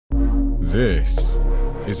This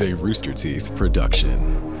is a Rooster Teeth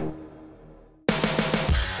production.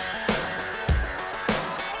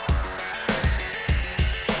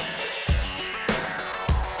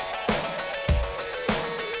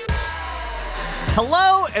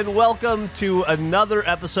 Hello and welcome to another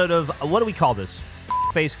episode of, what do we call this?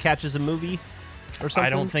 Face Catches a Movie or something? I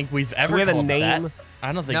don't think we've ever Do we have a called name? that.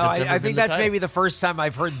 I don't think No, that's ever I been think the that's title. maybe the first time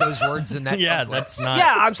I've heard those words in that Yeah, sequence. that's not.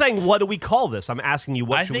 Yeah, I'm saying, what do we call this? I'm asking you,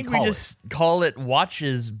 what I should think we call we just call it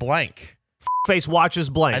Watches Blank. it? Face Watches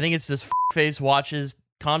Blank. I think it's just Face Watches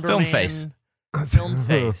Condorman. Film Face. Film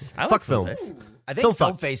Face. I like Fuck film. Face. I think Film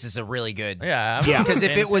film fuck. face is a really good. Yeah. I'm Yeah. a Because fan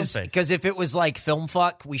if it of was Film Face. because if it was like film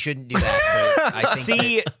fuck, we shouldn't do that. But I think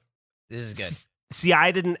See, this is good. see,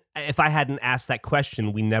 I didn't, if I hadn't asked that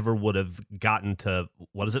question, we never would have gotten to,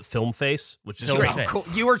 what is it, Film Face? Which is Film great. Face. Cool.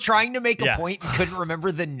 You were trying to make a Yeah. point and couldn't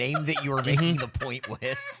remember the name that you were making the point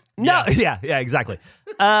with. No, yeah, exactly.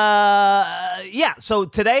 So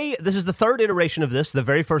today, this is the third iteration of this. The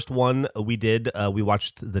very first one we did, we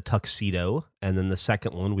watched The Tuxedo, and then the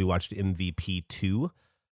second one, we watched MVP 2.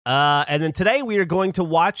 And then today, we are going to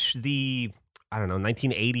watch the,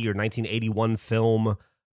 1980 or 1981 film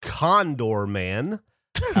Condorman,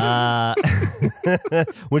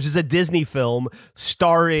 which is a Disney film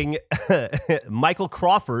starring Michael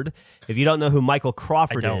Crawford. If you don't know who Michael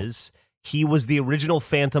Crawford don't. is, he was the original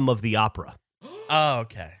Phantom of the Opera. Oh,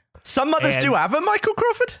 okay. Some mothers And- do have a Michael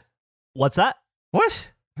Crawford? What's that? What?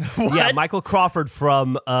 Yeah, Michael Crawford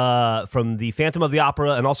from the Phantom of the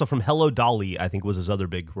Opera and also from Hello, Dolly, I think was his other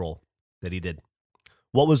big role that he did.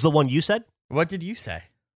 What was the one you said? What did you say?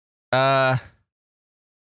 I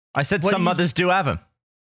said What some do you- mothers do have them.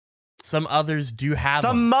 Some others do have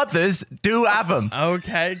Some them. mothers do have them.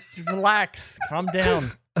 Okay, relax. Calm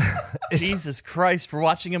down. Jesus Christ, we're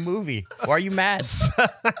watching a movie. Why are you mad?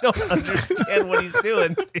 I don't understand what he's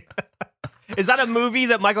doing. Is that a movie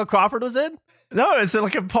that Michael Crawford was in? No, it's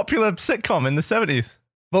like a popular sitcom in the 70s.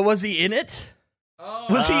 But was he in it?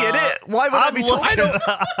 Was he in it? Why would I be talking?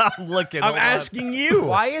 I'm looking. I'm hold on. asking you.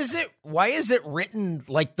 Why is it written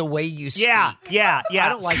like the way you speak? Yeah. I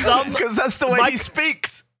don't like Some, Because that's the way Mike- he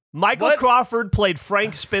speaks. Michael What? Crawford played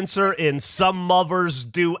Frank Spencer in Some Mothers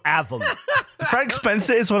Do Have 'Em. Frank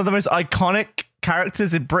Spencer is one of the most iconic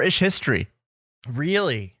characters in British history.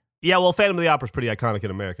 Really? Yeah, well, Phantom of the Opera is pretty iconic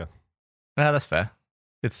in America. Yeah, that's fair.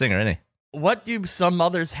 Good singer, isn't he? What do some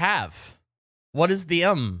others have? What is the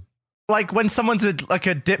Like when someone's a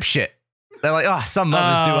dipshit, they're like, oh, some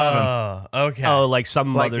mothers do have them. Okay. Oh, like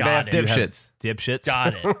some Like mothers they have do dipshits. dipshits.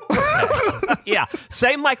 Got it. Okay. Yeah,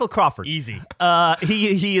 same Michael Crawford. Easy.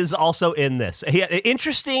 He is also in this. He had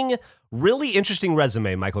an really interesting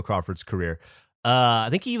resume, Michael Crawford's career. I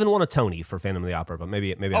think he even won a Tony for Phantom of the Opera, but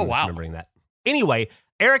maybe I'm Oh, wow. misremembering that. Anyway,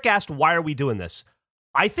 Eric asked, why are we doing this?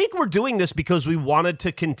 I think we're doing this because we wanted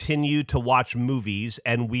to continue to watch movies,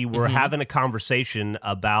 and we were having a conversation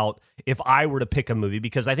about if I were to pick a movie,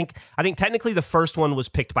 because I think technically the first one was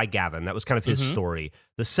picked by Gavin. That was kind of his story.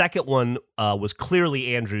 The second one was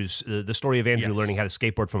clearly Andrew's, the story of Andrew Yes. learning how to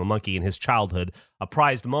skateboard from a monkey in his childhood, a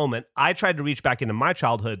prized moment. I tried to reach back into my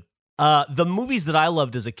childhood. The movies that I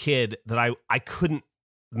loved as a kid that I couldn't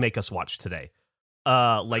make us watch today.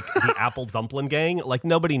 Like the Apple Dumpling Gang, like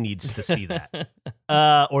nobody needs to see that.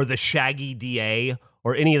 Or the Shaggy DA,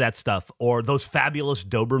 or any of that stuff, or those fabulous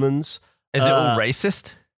Dobermans. Is it all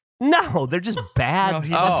racist? No, they're just bad. No, he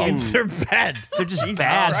just fucking- thinks they're bad. they're just Jesus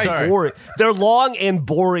bad, Christ. boring. They're long and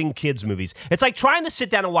boring kids movies. It's like trying to sit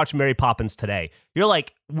down and watch Mary Poppins today. You're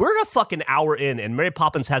like, we're a fucking hour in, and Mary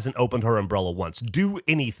Poppins hasn't opened her umbrella once. Do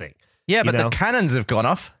anything. Yeah, but know? the cannons have gone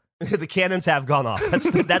off. The cannons have gone off.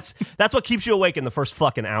 That's what keeps you awake in the first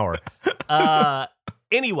fucking hour.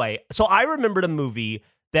 Anyway, so I remembered a movie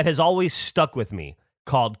that has always stuck with me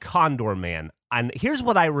called Condorman. And here's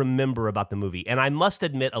what I remember about the movie. And I must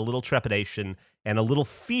admit a little trepidation and a little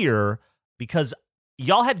fear, because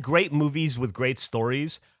y'all had great movies with great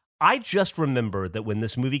stories. I just remember that when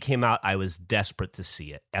this movie came out, I was desperate to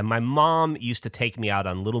see it. And my mom used to take me out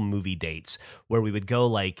on little movie dates where we would go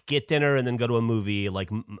like get dinner and then go to a movie, like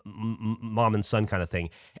mom and son kind of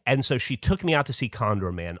thing. And so she took me out to see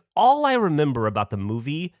Condorman. All I remember about the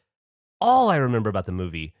movie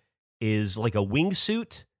is like a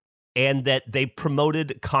wingsuit, and that they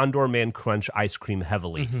promoted Condorman Crunch ice cream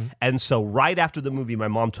heavily. And so right after the movie, my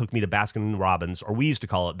mom took me to Baskin Robbins, or we used to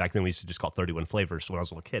call it, back then we used to just call it 31 Flavors when I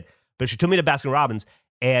was a little kid. But she took me to Baskin Robbins,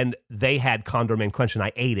 and they had Condorman Crunch, and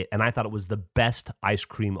I ate it, and I thought it was the best ice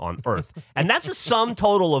cream on earth. And that's the sum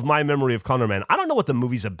total of my memory of Condorman. I don't know what the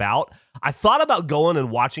movie's about. I thought about going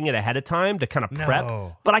and watching it ahead of time to kind of prep,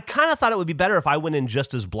 No. but I kind of thought it would be better if I went in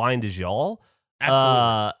just as blind as y'all.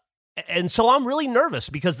 Absolutely. And so I'm really nervous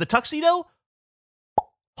because the tuxedo,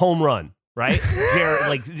 home run, right?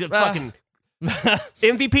 Fucking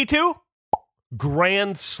MVP 2,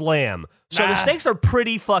 grand slam. So the stakes are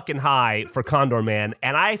pretty fucking high for Condorman,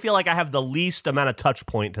 and I feel like I have the least amount of touch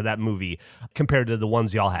point to that movie compared to the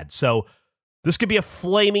ones y'all had. So this could be a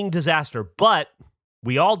flaming disaster, but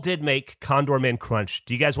we all did make Condorman Crunch.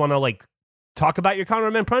 Do you guys want to talk about your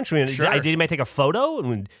Condorman Crunch? I mean, Sure. did you might take a photo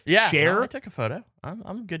and share? No, I took a photo.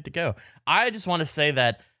 I'm good to go. I just want to say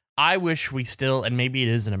that I wish we still, and maybe it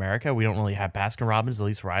is in America, we don't really have Baskin Robbins, at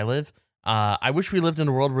least where I live. I wish we lived in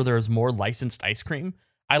a world where there was more licensed ice cream.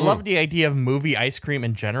 I love the idea of movie ice cream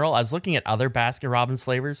in general. I was looking at other Baskin Robbins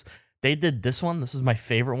flavors. They did this one. This is my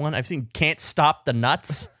favorite one. I've seen Can't Stop the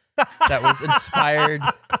Nuts. That was inspired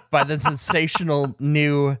by the sensational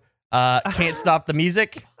new Can't Stop the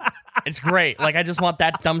Music. It's great. I just want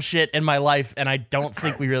that dumb shit in my life, and I don't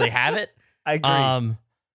think we really have it. I agree.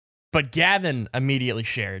 But Gavin immediately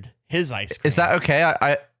shared his ice cream. Is that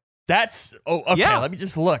okay? That's okay. Yeah. Let me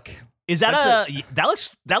just look. Is that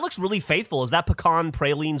that looks really faithful? Is that pecan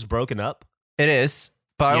pralines broken up? It is.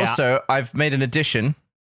 But I've made an addition.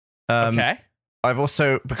 Okay. I've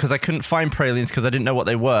also, because I couldn't find pralines because I didn't know what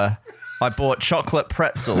they were, I bought chocolate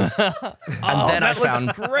pretzels. Great.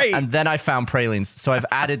 And then I found pralines. So I've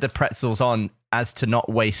added the pretzels on as to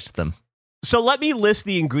not waste them. So let me list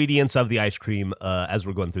the ingredients of the ice cream as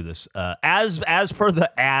we're going through this. As per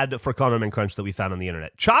the ad for Condorman Crunch that we found on the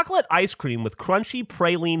internet. Chocolate ice cream with crunchy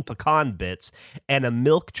praline pecan bits and a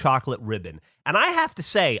milk chocolate ribbon. And I have to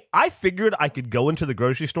say, I figured I could go into the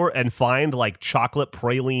grocery store and find chocolate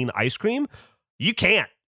praline ice cream. You can't.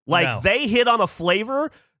 They hit on a flavor,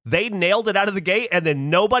 they nailed it out of the gate, and then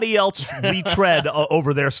nobody else retread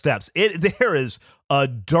over their steps. There is a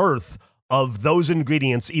dearth of those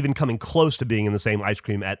ingredients even coming close to being in the same ice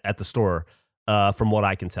cream at the store, from what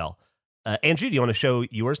I can tell. Andrew, do you want to show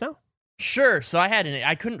yours now? Sure. So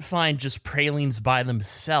I couldn't find just pralines by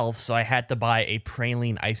themselves, so I had to buy a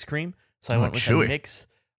praline ice cream. So I went with a mix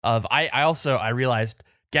of. I realized,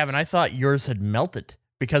 Gavin, I thought yours had melted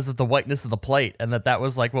because of the whiteness of the plate, and that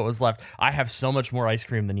was what was left. I have so much more ice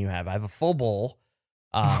cream than you have. I have a full bowl.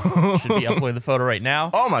 Should be uploading the photo right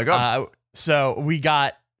now. Oh my god! So we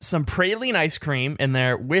got some praline ice cream in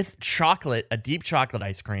there with chocolate, a deep chocolate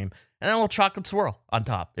ice cream, and then a little chocolate swirl on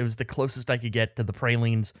top. It was the closest I could get to the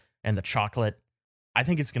pralines and the chocolate. I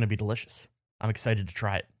think it's going to be delicious. I'm excited to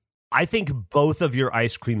try it. I think both of your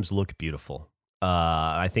ice creams look beautiful.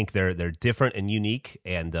 I think they're different and unique,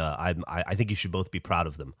 and I think you should both be proud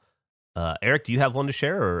of them. Eric, do you have one to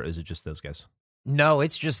share, or is it just those guys? No,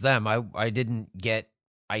 it's just them. I didn't get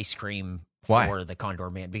ice cream for the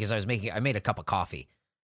Condorman because I made a cup of coffee.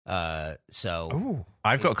 So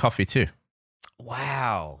I've got coffee too.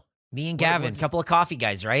 Wow. Me and Gavin, couple of coffee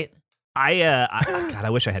guys, right? God, I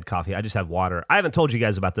wish I had coffee. I just have water. I haven't told you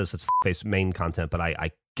guys about this. It's face main content, but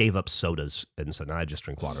I gave up sodas, and so now I just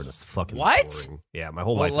drink water. And it's fucking boring. Yeah, my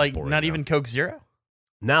whole life is boring. Not now. even Coke Zero?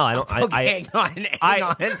 No, I don't. Hang on.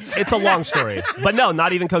 It's a long story, but no,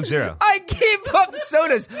 not even Coke Zero. I gave up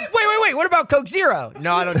sodas. Wait. What about Coke Zero?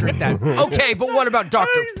 No, I don't drink that. Okay, but what about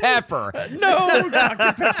Dr. Pepper? No,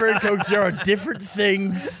 Dr. Pepper and Coke Zero are different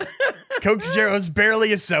things. Coke Zero is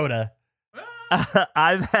barely a soda.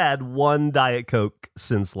 I've had one Diet Coke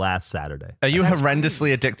since last Saturday. Are you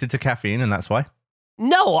horrendously addicted to caffeine, and that's why?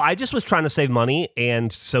 No, I just was trying to save money,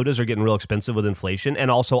 and sodas are getting real expensive with inflation. And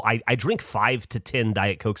also, I drink 5 to 10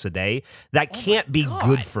 Diet Cokes a day. That can't be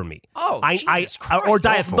good for me. Oh, Jesus Christ. Or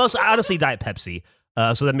honestly, Diet Pepsi.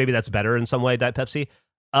 So then maybe that's better in some way, Diet Pepsi.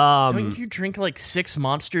 Don't you drink 6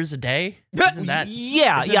 Monsters a day? Isn't that?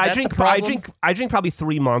 Yeah. I drink probably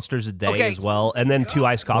 3 Monsters a day as well, and then 2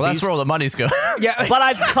 iced coffees. Well, that's where all the money's going. Yeah, but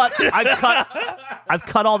I've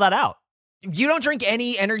cut all that out. You don't drink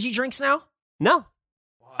any energy drinks now? No.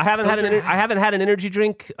 I haven't had an energy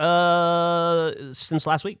drink since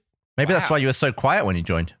last week. Maybe that's why you were so quiet when you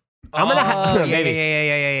joined. I'm gonna maybe.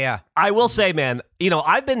 Yeah. I will say, man,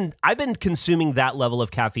 I've been consuming that level of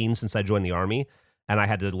caffeine since I joined the Army, and I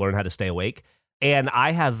had to learn how to stay awake. And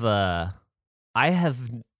I have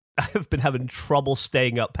been having trouble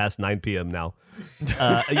staying up past 9 p.m. now.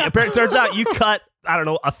 It turns out you cut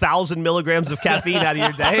 1,000 milligrams of caffeine out of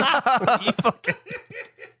your day.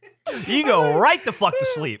 You go right the fuck to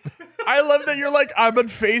sleep. I love that you're like, I'm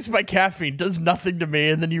unfazed by caffeine, does nothing to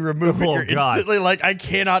me, and then you remove it. You're instantly like, I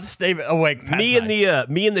cannot stay awake past me and the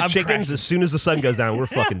chickens, crashing. As soon as the sun goes down, we're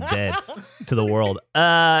fucking dead to the world.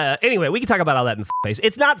 Anyway, we can talk about all that in face.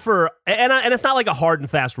 It's not for, and it's not like a hard and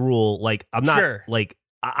fast rule. Like, I'm not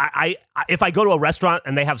if I go to a restaurant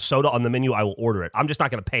and they have soda on the menu, I will order it. I'm just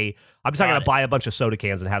not going to pay. I'm just not going to buy a bunch of soda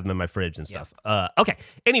cans and have them in my fridge and stuff. Okay.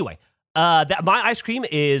 Anyway, my ice cream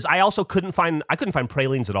is. I also couldn't find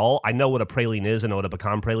pralines at all. I know what a praline is. I know what a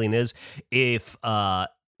pecan praline is. If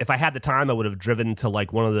I had the time, I would have driven to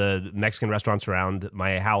like one of the Mexican restaurants around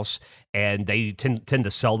my house, and they tend to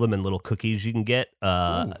sell them in little cookies you can get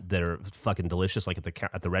that are fucking delicious, like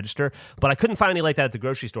at the register. But I couldn't find any like that at the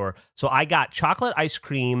grocery store, so I got chocolate ice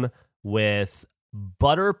cream with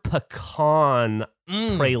butter pecan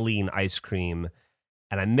praline ice cream,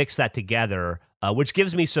 and I mixed that together, which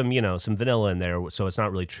gives me some vanilla in there, so it's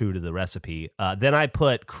not really true to the recipe. Then I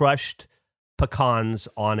put crushed pecans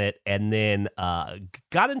on it, and then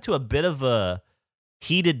got into a bit of a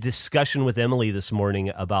heated discussion with Emily this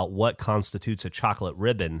morning about what constitutes a chocolate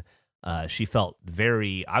ribbon. She felt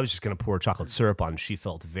I was just going to pour chocolate syrup on. She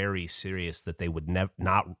felt very serious that they would not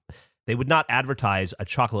advertise a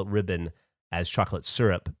chocolate ribbon as chocolate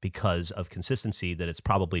syrup because of consistency, that it's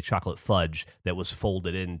probably chocolate fudge that was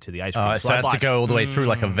folded into the ice cream. So it has to go all the way through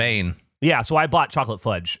like a vein. Yeah, so I bought chocolate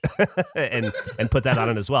fudge and put that on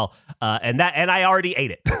it as well, and I already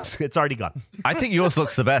ate it. It's already gone. I think yours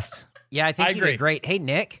looks the best. Yeah, I think you did great. Hey,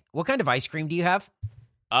 Nick, what kind of ice cream do you have?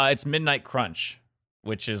 It's Midnight Crunch,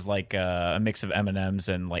 which is like a mix of M&Ms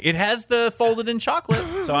and like it has the folded in chocolate,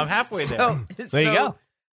 so I'm halfway there. There you go.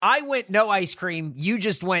 I went no ice cream. You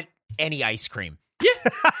just went any ice cream. Yeah,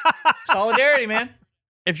 solidarity, man.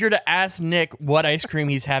 If you're to ask Nick what ice cream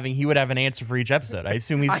he's having, he would have an answer for each episode. I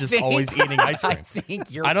assume he's just always eating ice cream.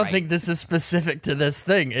 I don't think this is specific to this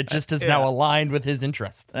thing. It just is now aligned with his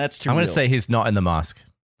interest. That's too I'm going real. to say he's not in the mask.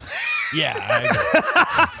 Yeah.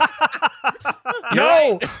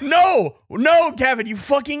 No, Gavin, you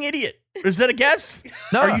fucking idiot. Is that a guess?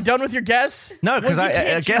 No. Are you done with your guess? No, because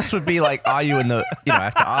a guess would be like, are you in the, I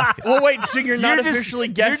have to ask it. Well, wait, so you're not officially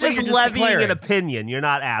guessing? You're just levying declaring. an opinion. You're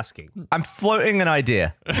not asking. I'm floating an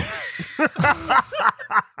idea.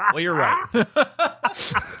 Well, you're right.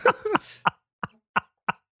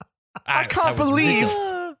 I can't believe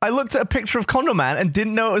I looked at a picture of Condorman and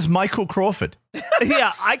didn't know it was Michael Crawford.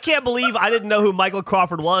 Yeah, I can't believe I didn't know who Michael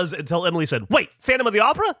Crawford was until Emily said, "Wait, Phantom of the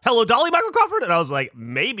Opera? Hello, Dolly, Michael Crawford?" And I was like,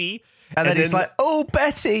 maybe. And then he's like, "Oh,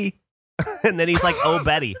 Betty." And then he's like, "Oh,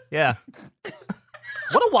 Betty." Yeah.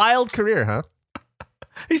 What a wild career, huh?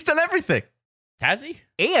 He's done everything. Has he?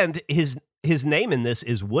 And his name in this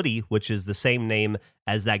is Woody, which is the same name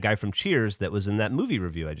as that guy from Cheers that was in that movie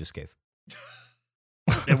review I just gave.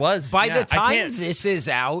 It was. By the time this is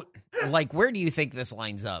out, like, where do you think this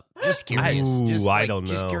lines up? Just curious. I don't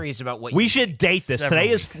know. Just curious about what we should date this.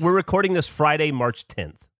 We're recording this Friday, March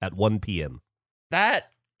 10th at 1 p.m. That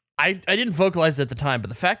I didn't vocalize it at the time, but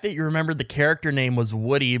the fact that you remembered the character name was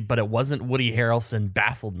Woody, but it wasn't Woody Harrelson,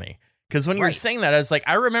 baffled me. Because when you were saying that, I was like,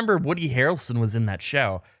 I remember Woody Harrelson was in that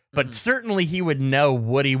show, but certainly he would know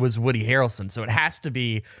Woody was Woody Harrelson, so it has to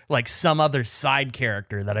be like some other side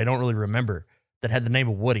character that I don't really remember that had the name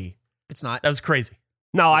of Woody. It's not. That was crazy.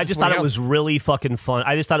 No, I just thought it was really fucking fun.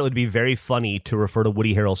 I just thought it would be very funny to refer to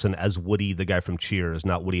Woody Harrelson as Woody, the guy from Cheers,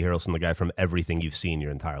 not Woody Harrelson, the guy from everything you've seen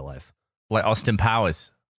your entire life. Like Austin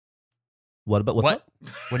Powers. What's what? up?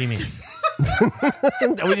 What do you mean?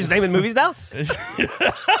 Are we just naming movies now?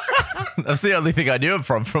 That's the only thing I knew him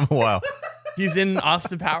from a while. He's in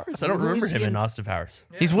Austin Powers? I don't remember him in Austin Powers.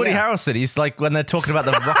 He's Woody Harrelson. He's like when they're talking about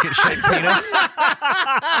the rocket-shaped penis.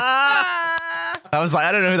 I was like,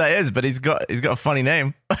 I don't know who that is, but he's got a funny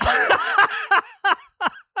name.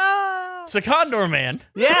 So Condorman.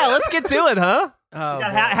 Yeah, let's get to it, huh? Oh, I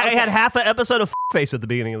had half an episode of face at the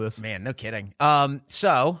beginning of this. Man, no kidding.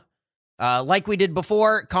 So, like we did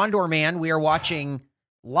before, Condorman, we are watching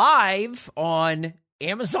live on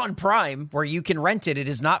Amazon Prime, where you can rent it. It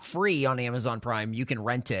is not free on Amazon Prime. You can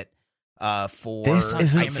rent it for, this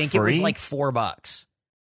isn't I think free? it was like $4.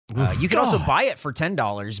 You can also buy it for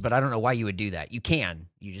 $10, but I don't know why you would do that. You can.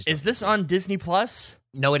 You just Is this on Disney Plus?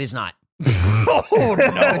 No, it is not. Oh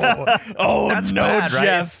no! Oh That's no, bad, right?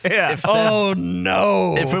 Jeff! Yeah.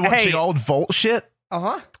 No! If we're watching old Vault shit,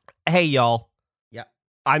 Hey, y'all. Yeah.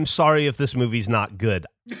 I'm sorry if this movie's not good.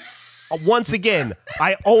 Once again,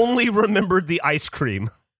 I only remembered the ice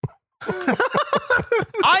cream.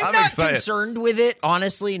 I'm not excited. concerned with it,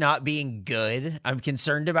 honestly, not being good. I'm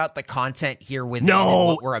concerned about the content here within No. and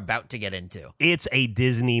what we're about to get into. It's a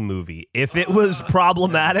Disney movie. If it was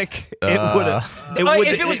problematic, it would have.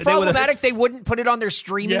 If it was problematic, they wouldn't put it on their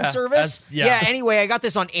streaming service. Anyway, I got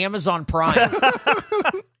this on Amazon Prime.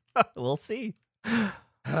 We'll see.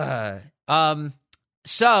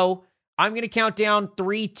 So I'm going to count down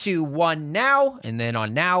 3, 2, 1 now. And then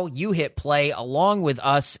on now, you hit play along with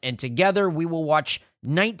us. And together we will watch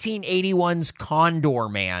 1981's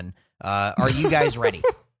Condorman. Are you guys ready?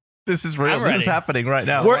 This is real. I'm This is ready. happening right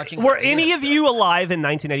now. Were any of you alive in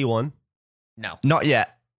 1981? No. Not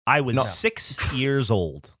yet. I was No. 6 years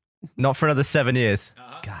old. Not for another 7 years.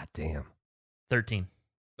 God damn. 13.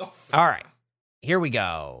 All right. Here we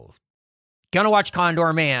go. Gonna watch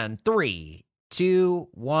Condorman. 3, 2,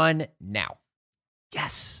 1, now.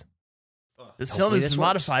 Yes. This Hopefully film has this been works.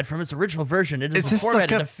 modified from its original version. It Is is this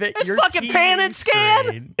formatted like a- to fit It's your fucking TV pan and scan.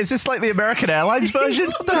 screen. Is this like the American Airlines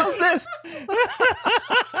version? What the hell's this?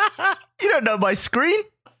 You don't know my screen?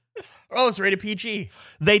 Oh, it's rated PG.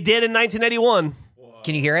 They did in 1981.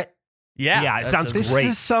 Can you hear it? Yeah. Yeah, it that's sounds a- This Great.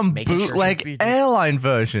 is some Making sure bootleg it's- airline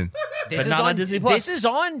version. This But not on Disney Plus. This is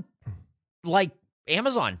on, like,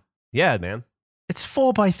 Amazon. Yeah, man. It's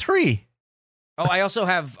 4x3. Oh, I also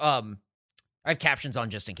have I have captions on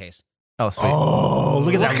just in case. Oh, sweet. Oh,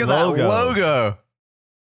 look at that logo. logo.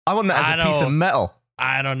 I want that I as a piece know. of metal.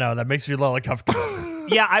 I don't know. That makes me a little uncomfortable.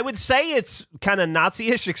 Yeah, I would say it's kind of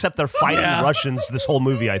Nazi-ish, except they're fighting Yeah. Russians this whole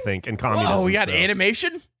movie, I think, and communism. Oh, we got so.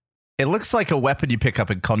 animation? It looks like a weapon you pick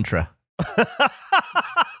up in Contra.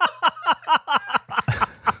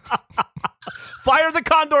 Fire the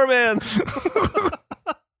Condor Man!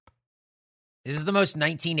 This is the most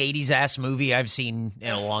 1980s ass movie I've seen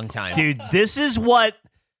in a long time. Dude, this is what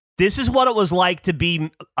it was like to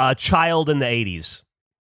be a child in the 80s.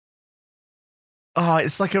 Oh,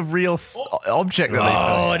 it's like a real object that they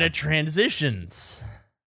Oh, put. and it transitions.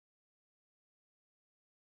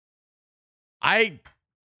 I'm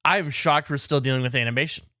shocked we're still dealing with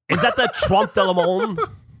animation. Is that the Trump de le Monde?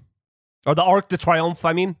 Or the Arc de Triomphe,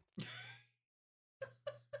 I mean?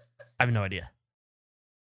 I have no idea.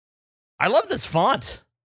 I love this font.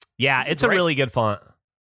 Yeah, This is it's a great. really good font.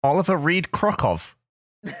 Oliver Reed Krokov.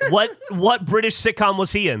 What British sitcom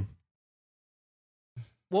was he in?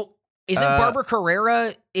 Well, isn't Barbara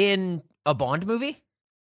Carrera in a Bond movie?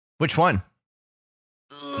 Which one?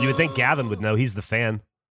 You would think Gavin would know. He's the fan.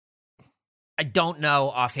 I don't know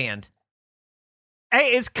offhand.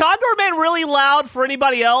 Hey, is Condor Man really loud for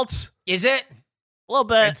anybody else? Is it? A little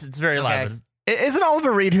bit. It's very loud. Okay. But it's- Isn't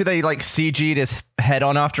Oliver Reed who they like CG'd his head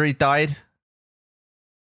on after he died?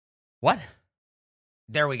 What?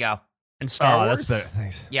 There we go. In Star Oh, Wars? that's better.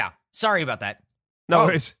 Thanks. Yeah. Sorry about that. No Oh.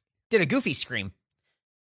 worries. Did a goofy scream.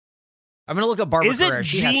 I'm going to look up Barbara Is Carrera. it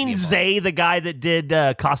She has to be Gene involved. Zay, the guy that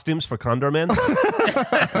did costumes for Condor Man?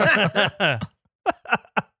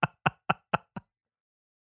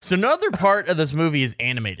 So no other part of this movie is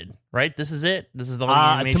animated, right? This is it? This is the only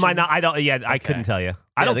animation? To my I don't. Yeah, I Okay. couldn't tell you.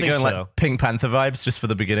 I Yeah, don't they're think going so. like Pink Panther vibes just for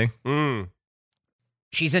the beginning.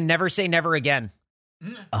 She's in Never Say Never Again.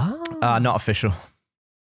 Oh. Not official.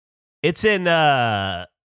 It's in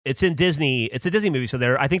Disney. It's a Disney movie,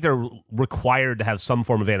 so I think they're required to have some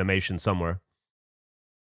form of animation somewhere.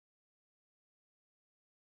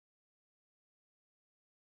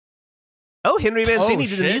 Oh, Henry Mancini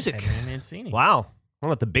did the music. Henry Mancini. Wow. What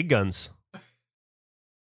about the big guns?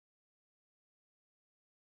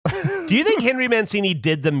 Do you think Henry Mancini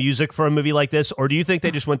did the music for a movie like this, or do you think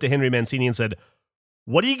they just went to Henry Mancini and said,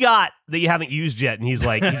 "What do you got that you haven't used yet?" And he's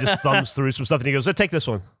like, he just thumbs through some stuff and he goes, "Take this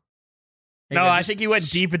one." No, I think he went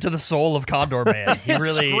deep into the soul of Condor Man. He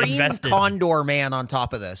really Scream invested. Condor Man on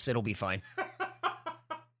top of this. It'll be fine.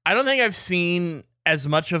 I don't think I've seen as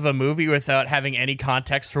much of a movie without having any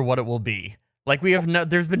context for what it will be. Like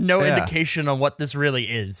there's been no Yeah. indication on what this really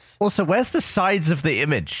is. Also, where's the sides of the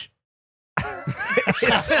image?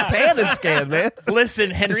 It's pan and scan, man.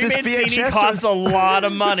 Listen, Henry this Mancini VHS or- costs a lot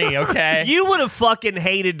of money, okay? You would have fucking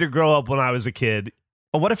hated to grow up when I was a kid.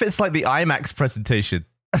 Or what if it's like the IMAX presentation?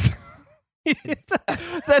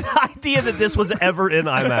 That idea that this was ever in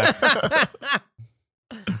IMAX.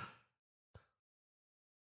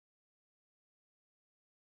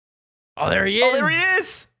 Oh, there he is. Oh, there he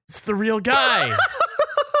is! It's the real guy.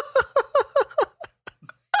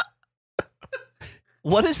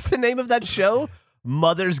 What is the name of that show?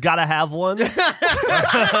 Mother's Gotta Have One.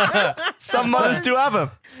 Some mothers do have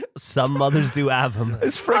him. Some mothers do have them.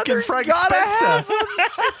 It's freaking Mother's Frank gotta Spencer.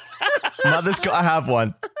 Mother's gotta have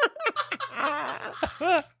one.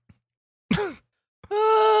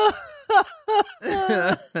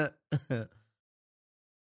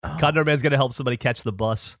 Condor Man's gonna help somebody catch the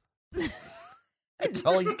bus. That's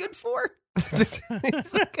all he's good for. He's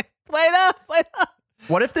like, wait up.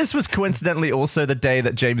 What if this was coincidentally also the day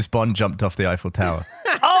that James Bond jumped off the Eiffel Tower?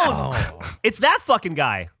 Oh, it's that fucking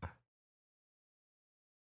guy.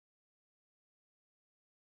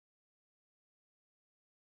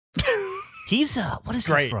 He's what is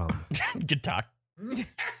Great. he from? Good talk.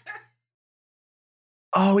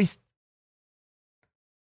 Oh, he's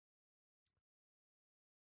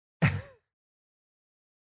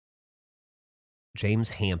James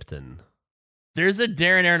Hampton. There's a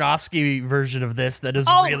Darren Aronofsky version of this that is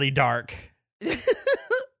really dark.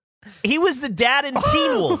 He was the dad in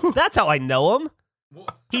Teen Wolf. That's how I know him.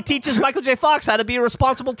 He teaches Michael J. Fox how to be a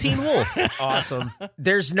responsible teen wolf. Awesome.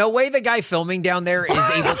 There's no way the guy filming down there is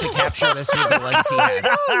able to capture this with the lens he had.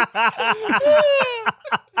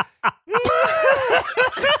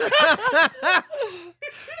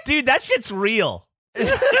 Dude, that shit's real.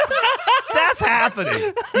 That's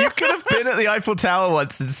happening. You could have been at the Eiffel Tower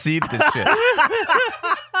once and seen this shit.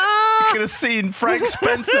 You could have seen Frank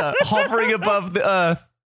Spencer hovering above the earth.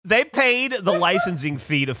 They paid the licensing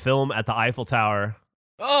fee to film at the Eiffel Tower.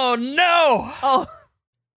 Oh, no. Oh.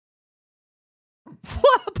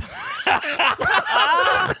 Flop.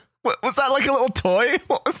 What, was that like a little toy?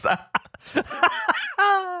 What was that?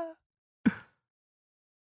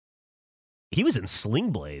 He was in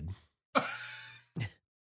Sling Blade.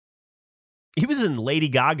 He was in Lady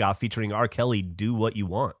Gaga featuring R. Kelly, Do What You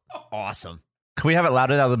Want. Awesome. Can we have it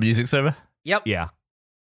louder now that the music's over? Yep. Yeah.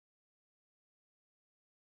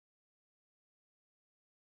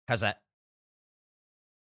 How's that?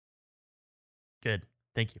 Good.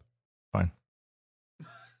 Thank you. Fine.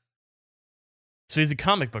 So he's a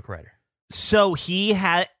comic book writer. So he's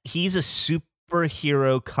a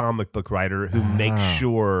superhero comic book writer who makes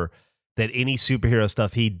sure that any superhero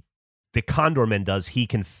stuff the Condorman does, he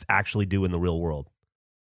can actually do in the real world.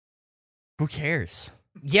 Who cares?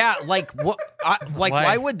 Yeah, like what?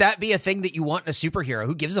 Why would that be a thing that you want in a superhero?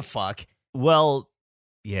 Who gives a fuck? Well,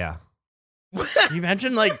 yeah. Can you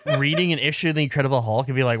imagine like reading an issue of the Incredible Hulk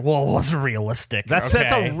and be like, "Whoa, it wasn't realistic." That's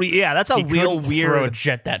a He real couldn't weird throw a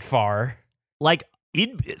jet that far. like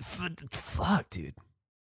fuck, dude.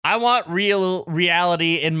 I want real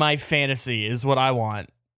reality in my fantasy is what I want.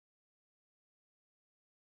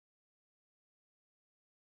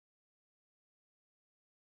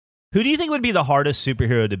 Who do you think would be the hardest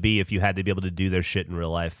superhero to be if you had to be able to do their shit in real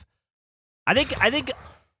life? I think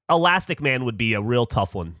Elastic Man would be a real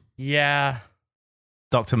tough one. Yeah.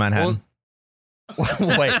 Dr. Manhattan.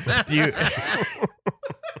 Wait, do you?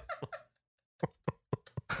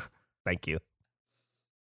 Thank you.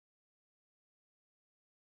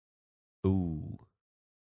 Ooh.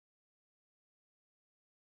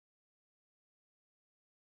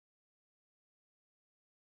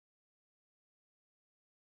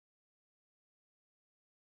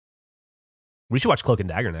 We should watch Cloak and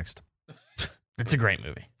Dagger next. It's a great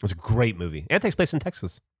movie. It's a great movie. And it takes place in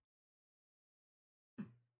Texas.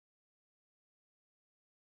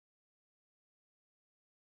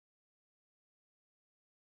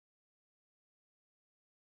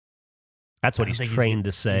 That's what he's trained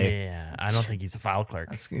to say. Yeah, I don't think he's a file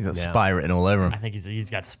clerk. He's got spy written all over him. I think he's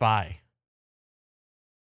got spy.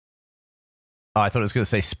 Oh, I thought it was going to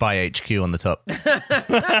say Spy HQ on the top.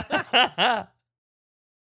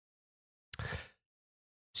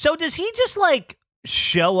 So does he just like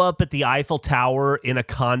show up at the Eiffel Tower in a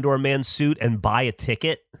Condorman suit and buy a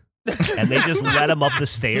ticket? And they just let him up the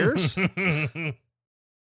stairs?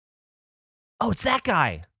 Oh, it's that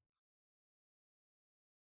guy.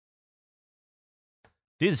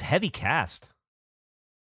 Dude, it's heavy cast.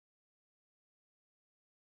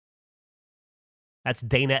 That's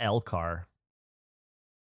Dana Elcar.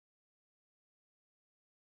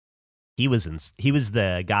 He was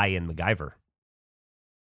the guy in MacGyver.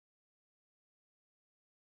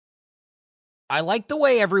 I like the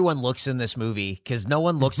way everyone looks in this movie because no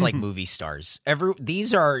one looks like movie stars.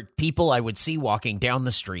 These are people I would see walking down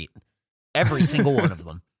the street. Every single one of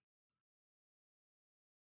them.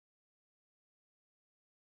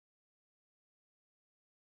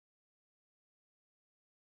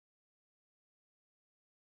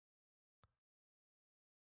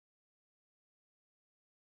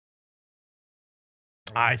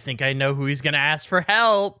 I think I know who he's going to ask for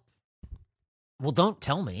help. Well, don't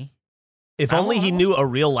tell me. If only he knew a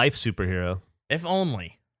real life superhero. If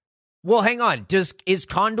only. Well, hang on. Is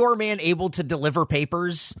Condorman able to deliver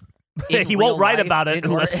papers? He won't write about it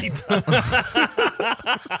unless he does.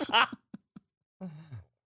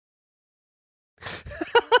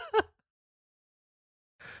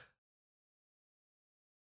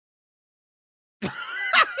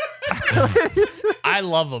 I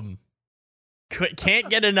love him. Can't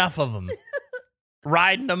get enough of him.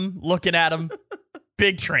 Riding him, looking at him.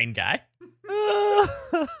 Big train guy.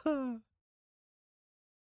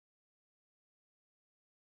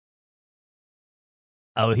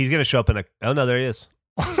 Oh, he's gonna show up in a. Oh no, there he is.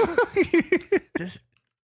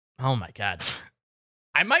 Oh my god,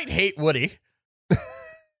 I might hate Woody.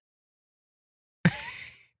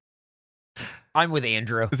 I'm with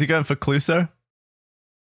Andrew. Is he going for Cluso?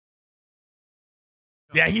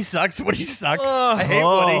 Yeah, he sucks. Woody sucks. I hate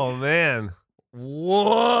Woody. Oh, man.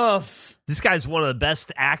 Woof. This guy's one of the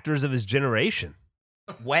best actors of his generation.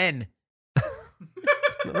 When?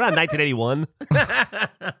 Around 1981.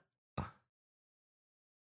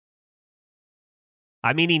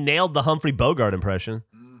 I mean, he nailed the Humphrey Bogart impression.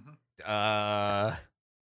 Nailed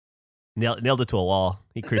it to a wall.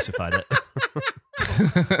 He crucified it.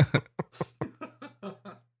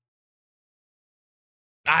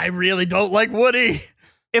 I really don't like Woody.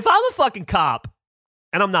 If I'm a fucking cop,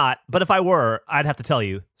 and I'm not, but if I were, I'd have to tell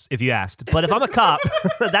you if you asked. But if I'm a cop,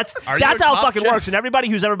 that's Are you how a it cop, fucking Jeff? works. And everybody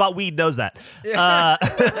who's ever bought weed knows that. If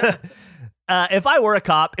I were a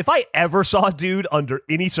cop, if I ever saw a dude under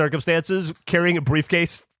any circumstances carrying a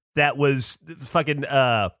briefcase that was fucking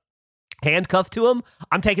handcuffed to him,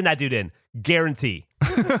 I'm taking that dude in. Guarantee.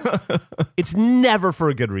 It's never for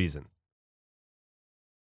a good reason.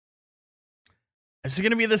 Is it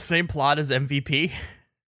going to be the same plot as MVP?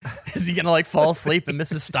 Is he going to like fall asleep and miss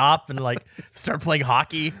his stop and like start playing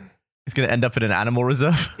hockey? He's going to end up in an animal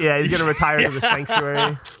reserve. Yeah, he's going to retire to the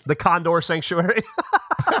sanctuary, the Condor Sanctuary.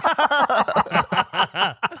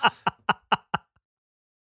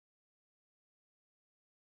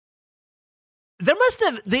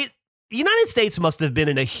 The United States must have been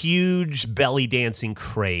in a huge belly dancing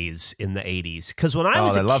craze in the 80s. Because when I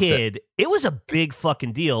was a kid, it was a big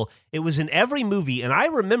fucking deal. It was in every movie. And I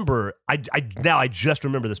remember, I just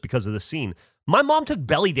remember this because of the scene. My mom took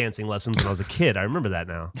belly dancing lessons when I was a kid. I remember that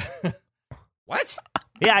now. What?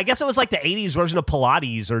 Yeah, I guess it was like the 80s version of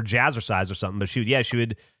Pilates or Jazzercise or something. But she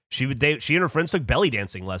and her friends took belly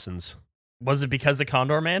dancing lessons. Was it because of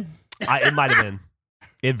Condorman? It might have been.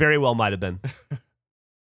 It very well might have been.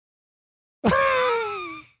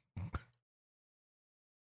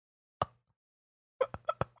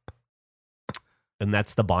 And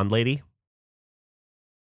that's the Bond lady?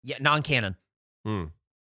 Yeah, non-canon. Eon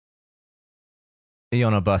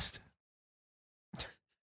or bust.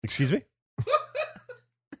 Excuse me?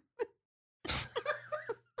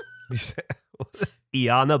 You said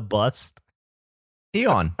Iana bust?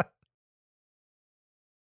 Eon.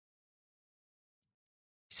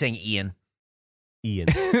 Saying Ian. Ian.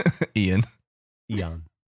 Ian. Eon.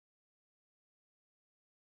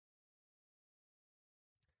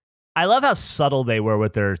 I love how subtle they were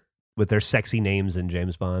with their sexy names in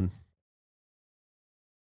James Bond.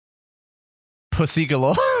 Pussy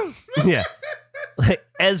galore. Yeah. Like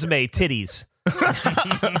Esme titties.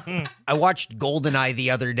 I watched GoldenEye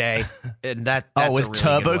the other day, and that's Oh, a with really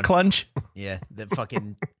turbo good one. clunge. Yeah, the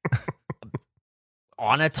fucking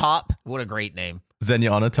on a top. What a great name.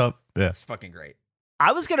 Xenia on a top. Yeah. It's fucking great.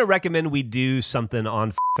 I was going to recommend we do something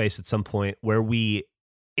on Face at some point where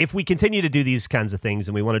if we continue to do these kinds of things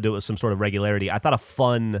and we want to do it with some sort of regularity, I thought a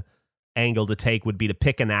fun angle to take would be to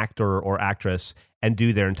pick an actor or actress and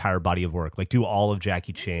do their entire body of work. Like do all of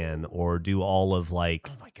Jackie Chan or do all of like,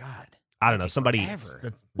 Oh my god. I don't know, Takes somebody.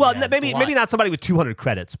 forever. Well, Yeah, maybe it's a lot. not somebody with 200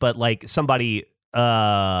 credits, but like somebody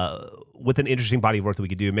with an interesting body of work that we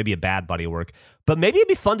could do, maybe a bad body of work. But maybe it'd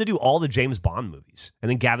be fun to do all the James Bond movies.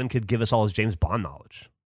 And then Gavin could give us all his James Bond knowledge.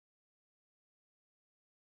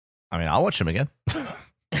 I mean, I'll watch him again.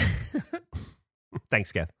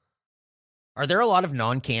 Thanks, Gav. Are there a lot of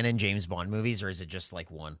non-canon James Bond movies, or is it just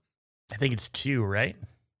like one? I think it's 2, right?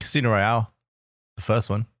 Casino Royale. The first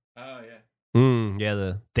one. Oh yeah. Yeah,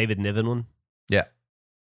 the David Niven one. Yeah.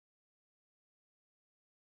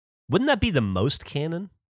 Wouldn't that be the most canon?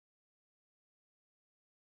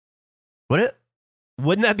 Would it?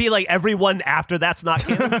 Wouldn't that be like everyone after that's not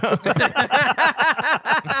canon?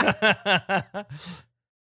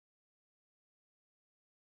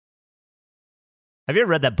 Have you ever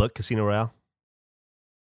read that book, Casino Royale?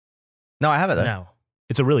 No, I haven't. No.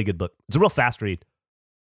 It's a really good book. It's a real fast read.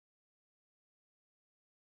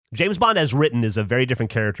 James Bond as written is a very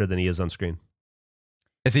different character than he is on screen.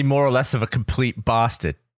 Is he more or less of a complete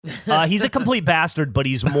bastard? He's a complete bastard, but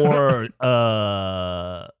he's more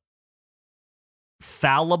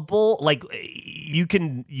fallible. Like you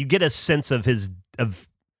get a sense of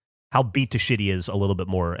how beat to shit he is a little bit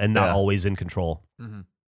more, and not Yeah. always in control. Mm-hmm.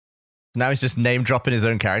 Now he's just name dropping his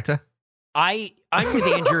own character. I'm with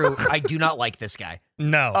Andrew. I do not like this guy.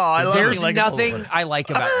 No. Oh, I love There's Like nothing I like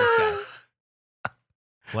about this guy.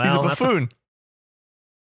 Well, He's a that's buffoon.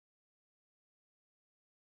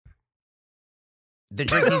 The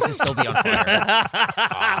drink needs to still be on fire.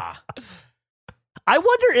 Ah. I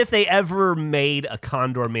wonder if they ever made a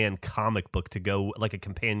Condorman comic book to go like a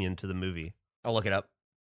companion to the movie. I'll look it up.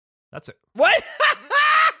 That's it. What?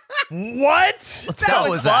 What? That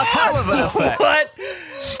was a hell of an effect. What?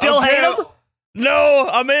 Still Okay. hate him? No,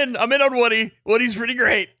 I'm in on Woody. Woody's pretty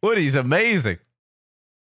great. Woody's amazing.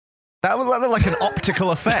 That would look like an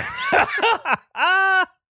optical effect.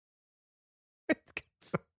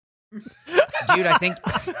 Dude, I think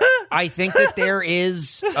that there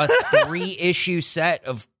is a 3-issue set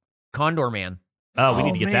of Condorman. Oh, we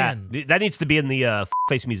need to get man. that. That needs to be in the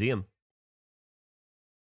Face Museum.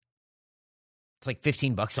 It's like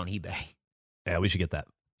 $15 on eBay. Yeah, we should get that.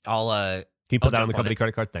 I'll Can you put I'll that on jump the on company it.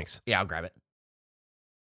 credit card? Thanks. Yeah, I'll grab it.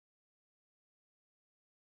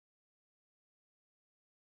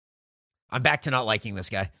 I'm back to not liking this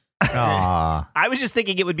guy. Ah, I was just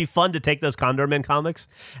thinking it would be fun to take those Condorman comics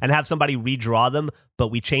and have somebody redraw them, but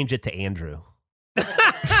we change it to Andrew.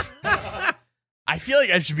 I feel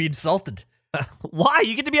like I should be insulted. Why?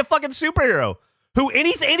 You get to be a fucking superhero. Who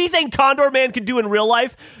anything Condorman can do in real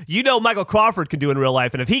life, you know Michael Crawford can do in real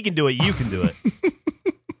life, and if he can do it, you can do it.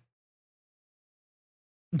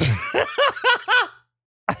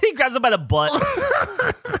 I think he grabs him by the butt.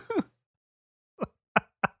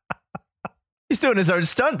 he's doing his own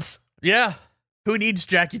stunts. Yeah. Who needs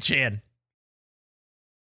Jackie Chan?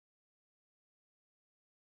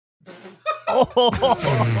 Oh,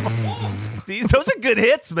 those are good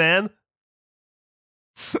hits, man.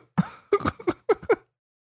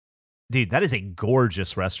 Dude, that is a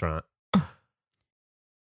gorgeous restaurant.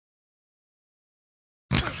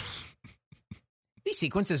 These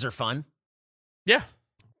sequences are fun. Yeah.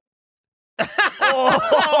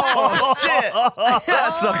 Oh, shit.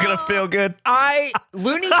 That's not going to feel good.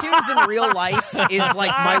 Looney Tunes in real life is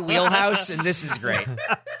like my wheelhouse, and this is great.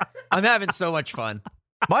 I'm having so much fun.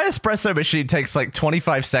 My espresso machine takes like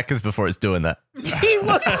 25 seconds before it's doing that. He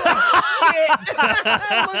looks like shit.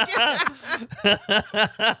 Look at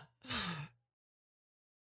him.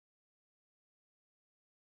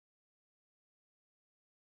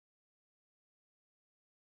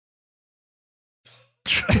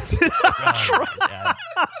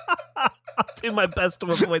 I'll do my best to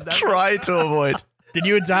avoid that. Try to avoid. Did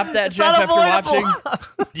you adopt that, It's Jeff, not after avoidable.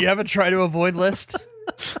 watching? Do you have a try to avoid list?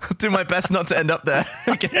 I'll do my best not to end up there.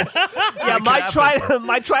 Again. Yeah, my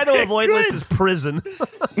try to avoid list is prison.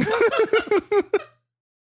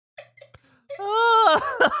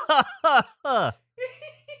 Oh,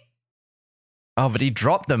 but he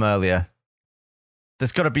dropped them earlier.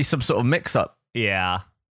 There's got to be some sort of mix-up. Yeah.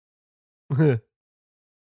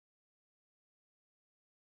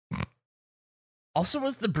 Also,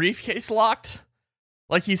 was the briefcase locked?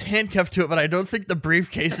 Like he's handcuffed to it, but I don't think the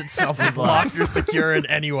briefcase itself is locked or secure in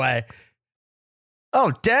any way.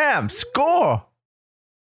 Oh, damn. Score.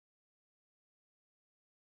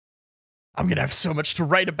 I'm gonna have so much to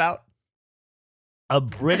write about. An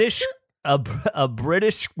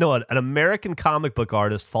American comic book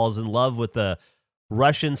artist falls in love with a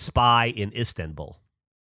Russian spy in Istanbul.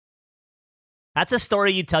 That's a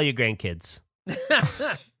story you tell your grandkids.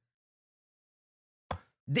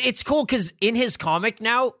 It's cool because in his comic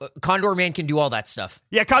now, Condorman can do all that stuff.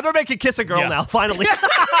 Yeah, Condorman can kiss a girl Yeah. now, finally.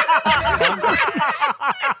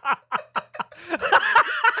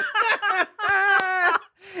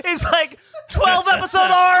 It's like 12-episode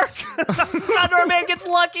arc. Condorman gets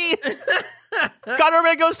lucky.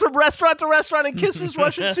 Condorman goes from restaurant to restaurant and kisses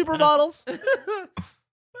Russian supermodels.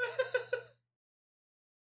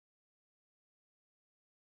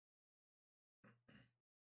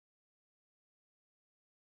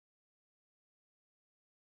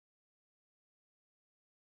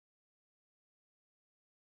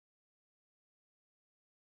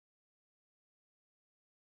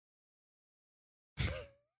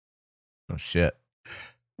 Oh, shit.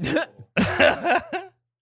 I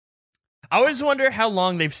always wonder how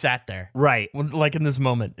long they've sat there, Right. like in this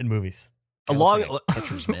moment in movies. Along,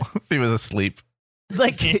 Pictures, man. If he was asleep.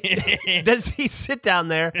 like, does he sit down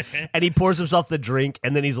there and he pours himself the drink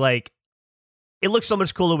and then he's like, it looks so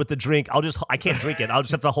much cooler with the drink. I can't drink it. I'll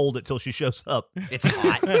just have to hold it till she shows up. It's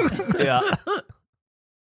hot. Yeah.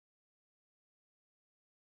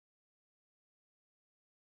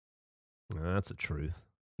 That's the truth.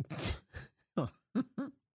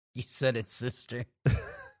 You said it, sister.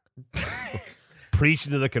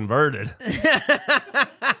 Preaching to the converted.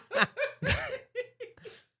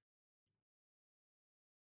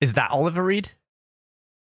 Is that Oliver Reed?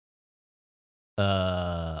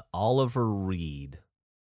 Oliver Reed.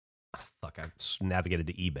 Oh, fuck, I navigated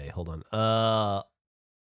to eBay. Hold on.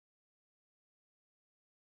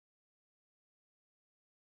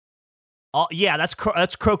 Yeah, that's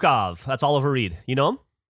Krokov. That's Oliver Reed. You know him?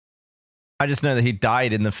 I just know that he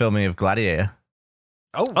died in the filming of Gladiator.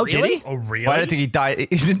 Oh, did really? he? Oh, really? Well, I don't think he died. He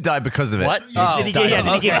didn't die because of it. What? Oh, Did he get okay.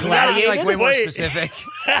 gladiated? You gotta be, like way more Wait. specific.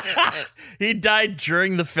 He died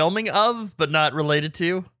during the filming of, but not related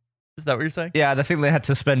to Is that what you're saying? Yeah, I think they had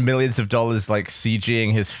to spend millions of dollars like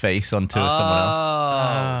CGing his face onto someone else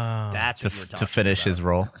Oh, that's what you were talking to finish about. his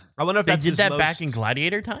role. I wonder if They that's did his that most... back in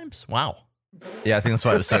Gladiator times? Wow. Yeah, I think that's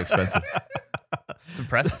why it was so expensive. It's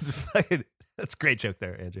impressive. That's a great joke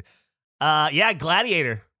there, Andrew. Yeah,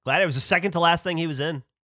 Gladiator. Gladiator was the second to last thing he was in.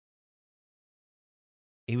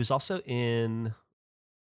 He was also in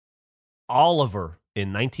Oliver in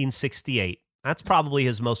 1968. That's probably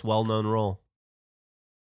his most well-known role.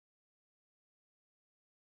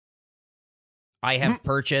 I have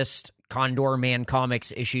purchased Condorman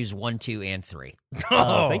Comics issues 1, 2, and 3.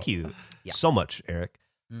 Thank you Yeah. so much, Eric.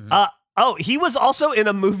 Mhm. He was also in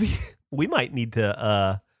a movie. We might need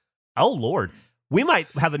to. Oh Lord, we might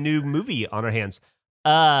have a new movie on our hands.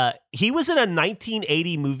 He was in a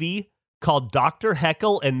 1980 movie called Dr.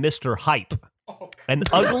 Heckle and Mr. Hype. An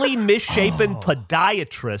ugly, misshapen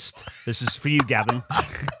podiatrist, this is for you, Gavin,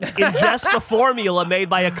 ingests a formula made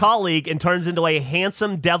by a colleague and turns into a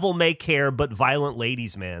handsome, devil-may-care but violent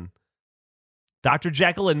ladies' man. Dr.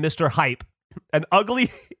 Jekyll and Mr. Hype. An ugly,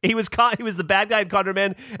 he was the bad guy in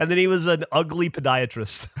Condorman, and then he was an ugly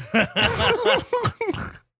podiatrist.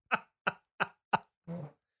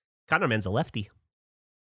 Condorman's a lefty.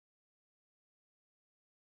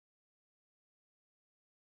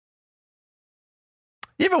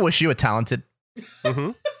 You ever wish you were talented?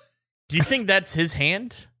 Mm-hmm. Do you think that's his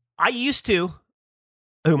hand? I used to.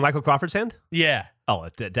 Who, Michael Crawford's hand? Yeah. Oh,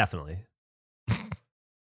 definitely.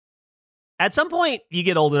 At some point, you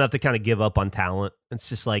get old enough to kind of give up on talent. It's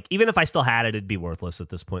just like, even if I still had it, it'd be worthless at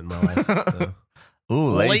this point in my life. So. Ooh,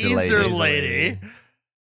 Laser lady.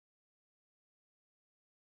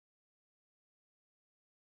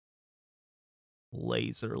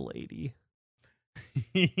 Laser lady.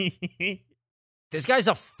 This guy's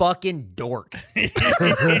a fucking dork. How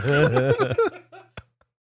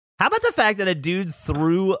about the fact that a dude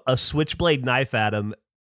threw a switchblade knife at him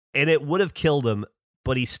and it would have killed him,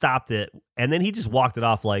 but he stopped it, and then he just walked it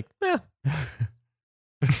off like,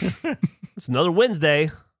 it's another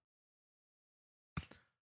Wednesday.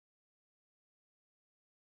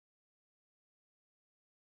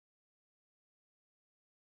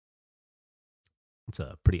 It's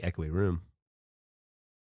a pretty echoey room.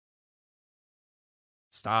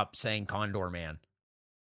 Stop saying Condor Man.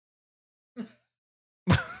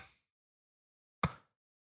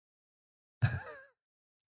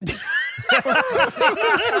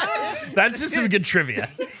 That's just some good trivia.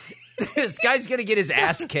 This guy's gonna get his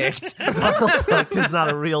ass kicked. Duck is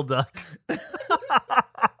not a real duck. Is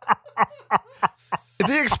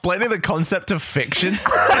he explaining the concept of fiction?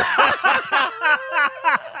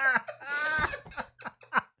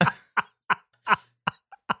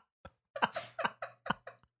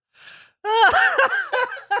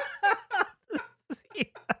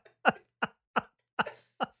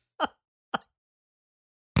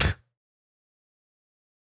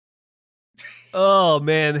 Oh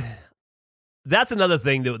man, that's another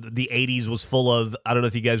thing that the '80s was full of. I don't know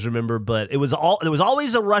if you guys remember, but there was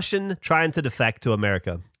always a Russian trying to defect to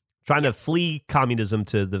America, trying to flee communism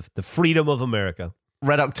to the freedom of America.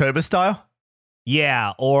 Red October style?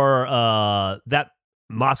 Yeah, or that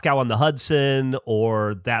Moscow on the Hudson,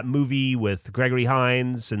 or that movie with Gregory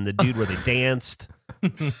Hines and the dude where they danced.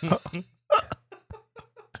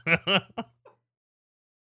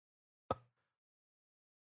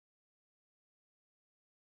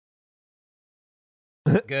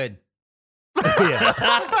 Good.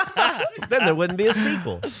 Yeah. Then there wouldn't be a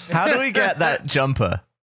sequel. How do we get that jumper?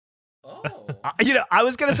 I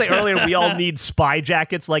was going to say earlier we all need spy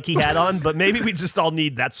jackets like he had on, but maybe we just all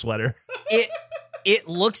need that sweater. It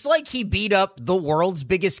looks like he beat up the world's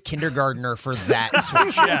biggest kindergartner for that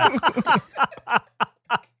sweatshirt. Yeah.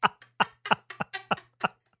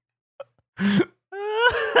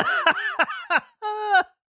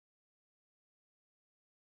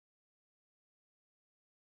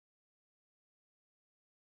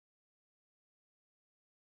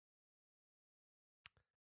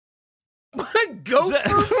 Gopher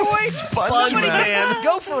boy? Somebody man. get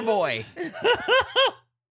Gopher boy.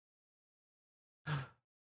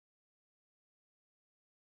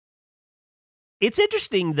 It's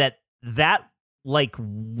interesting that like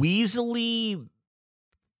weaselly,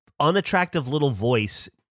 unattractive little voice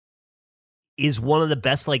is one of the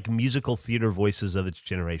best like musical theater voices of its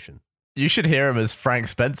generation. You should hear him as Frank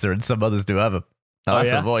Spencer, and some others do have him. Oh, That's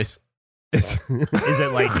yeah? a voice. Is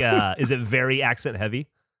it like is it very accent heavy?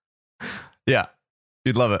 Yeah,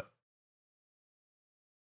 you'd love it.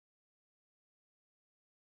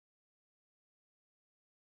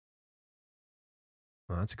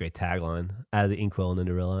 Oh, that's a great tagline. Out of the inkwell and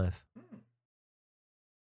into real life.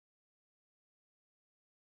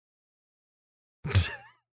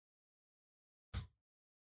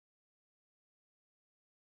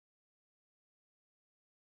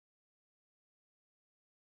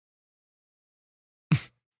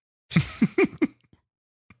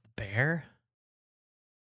 Bear?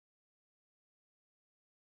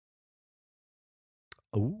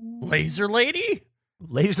 Ooh. Laser Lady?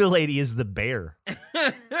 Laser Lady is the bear.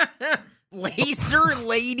 Laser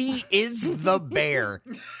Lady is the bear.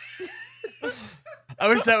 I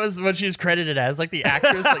wish that was what she's credited as, like the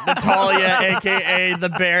actress, like Natalia, aka the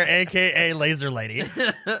bear, aka Laser Lady.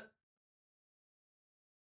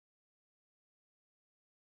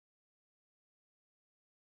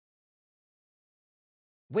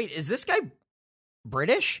 Wait, is this guy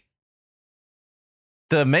British?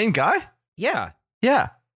 The main guy? Yeah. Yeah.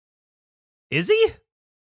 Is he?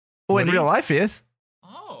 Well, What in do real you- life, he is.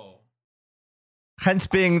 Oh. Hence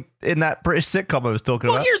being in that British sitcom I was talking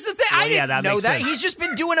Well, about. here's the thing. Well, I yeah, didn't that know makes that. sense. He's just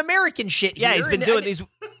been doing American shit Yeah, here. he's been and doing I, these.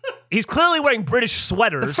 He's clearly wearing British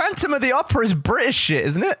sweaters. The Phantom of the Opera is British shit,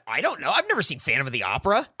 isn't it? I don't know. I've never seen Phantom of the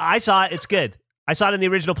Opera. I saw it. It's good. I saw it in the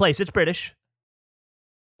original place. It's British.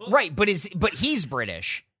 Right, but he's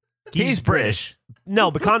British. He's British.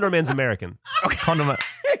 No, but Condorman's American. Condorman.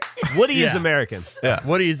 Woody is Yeah. American.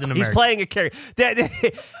 What is an He's American? playing a character.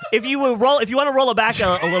 If you want to roll it back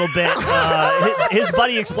a little bit, his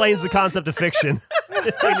buddy explains the concept of fiction.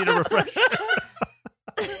 We need a refresh.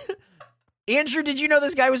 Andrew, did you know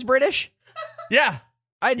this guy was British? Yeah.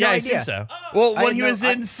 I had no Yeah, I idea. assume so. Well, I when he know- was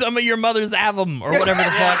in some of your mother's album or whatever the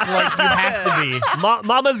fuck, like you have to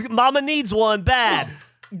be. Mama needs one bad.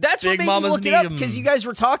 That's what Big made mamas me look it need up 'em. because you guys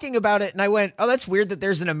were talking about it, and I went, "Oh, that's weird that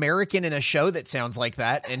there's an American in a show that sounds like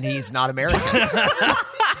that, and he's not American."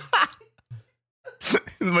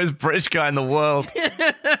 The most British guy in the world.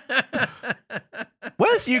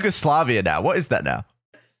 Where's Yugoslavia now? What is that now?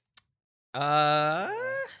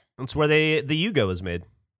 That's where the Yugo is made.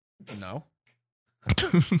 No.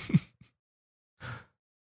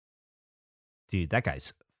 Dude, that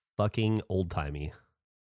guy's fucking old timey.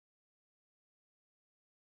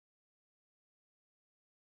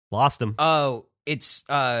 Lost him. Oh, it's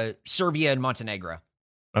Serbia and Montenegro.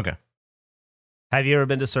 Okay. Have you ever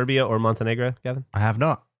been to Serbia or Montenegro, Gavin? I have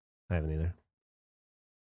not. I haven't either.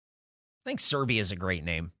 I think Serbia is a great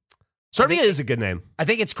name. Serbia is a good name. I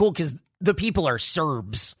think it's cool because the people are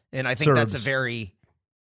Serbs, and I think that's a Serbs. very,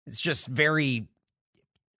 it's just very,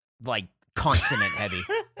 like, consonant heavy.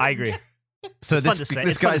 I agree. So It's fun this to say.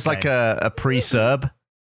 this It's fun guy's to like say. a pre-Serb.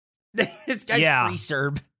 This guy's Yeah. free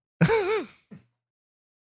Serb.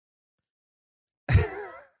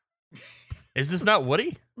 Is this not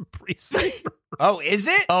Woody? Oh, is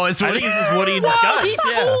it? Oh, it's I think it's just Woody in Whoa, disguise. he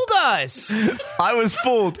Yeah. fooled us. I was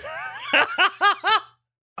fooled.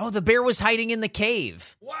 Oh, the bear was hiding in the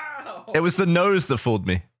cave. It was the nose that fooled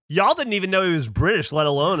me. Y'all didn't even know he was British, let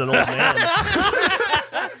alone an old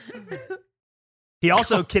man. He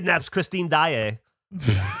also kidnaps Christine Daae.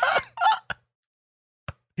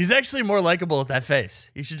 He's actually more likable with that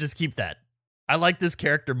face. You should just keep that. I like this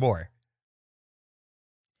character more.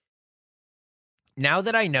 Now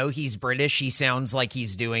that I know he's British, he sounds like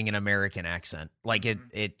he's doing an American accent. Like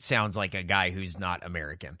it sounds like a guy who's not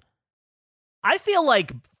American. I feel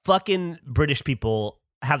like fucking British people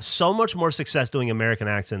have so much more success doing American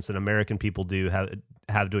accents than American people do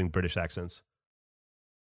have doing British accents.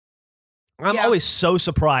 I'm Yeah. always so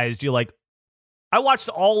surprised. You're like, I watched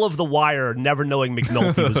all of The Wire never knowing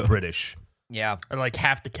McNulty was British. Yeah. Or like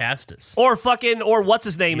half the cast is. Or what's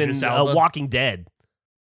his name Idris in Elba. Walking Dead.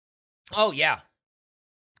 Oh, yeah.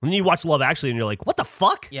 And then you watch Love Actually and you're like, what the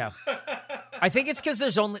fuck? Yeah. I think it's because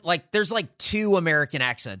there's two American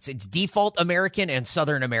accents. It's default American and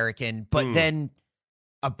Southern American, but then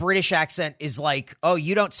a British accent is like, oh,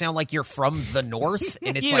 you don't sound like you're from the North.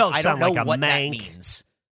 And it's You like, don't I don't sound know like a what that Mank. means.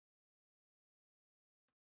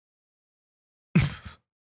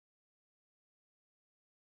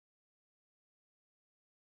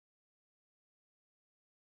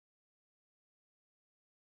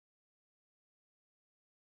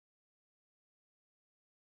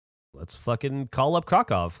 Let's fucking call up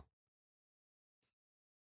Krakow.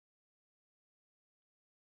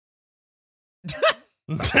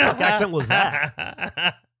 What accent was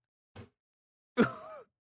that?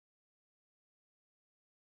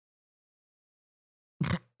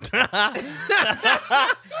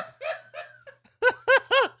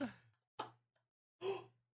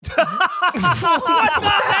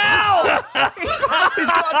 He's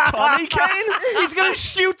got a Tommy cane? He's gonna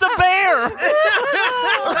shoot the bear.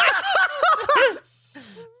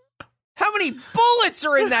 How many bullets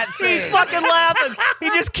are in that He's thing? fucking laughing. He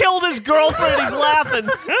just killed his girlfriend. He's laughing.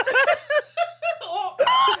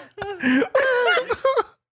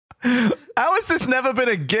 How has this never been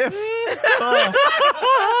a GIF?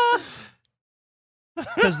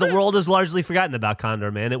 Because the world has largely forgotten about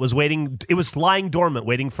Condorman. It was waiting. It was lying dormant,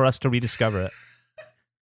 waiting for us to rediscover it.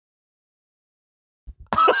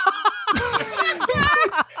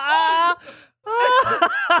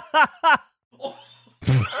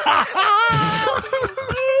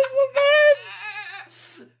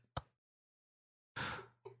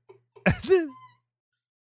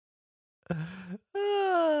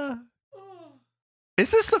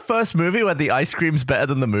 Is this the first movie where the ice cream's better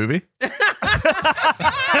than the movie?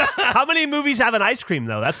 How many movies have an ice cream,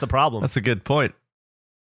 though? That's the problem. That's a good point.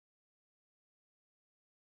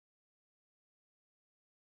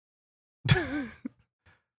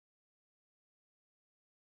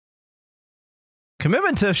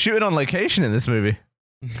 Commitment to shooting on location in this movie.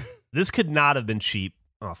 This could not have been cheap.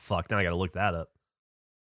 Oh, fuck. Now I gotta look that up.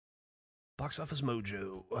 Box Office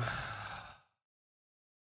Mojo.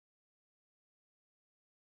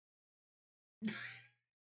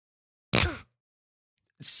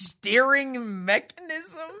 Steering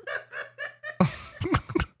mechanism?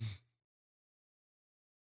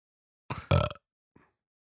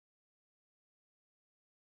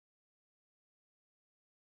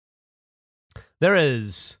 There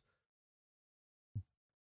is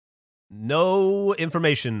no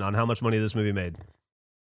information on how much money this movie made.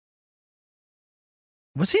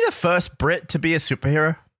 Was he the first Brit to be a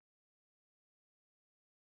superhero?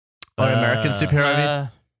 Or an American superhero, I mean?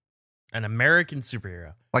 An American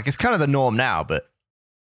superhero. Like, it's kind of the norm now, but...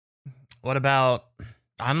 What about...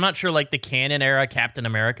 I'm not sure, like, the canon era Captain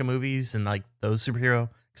America movies and, like, those superhero...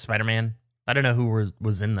 Spider-Man. I don't know who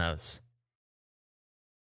was in those.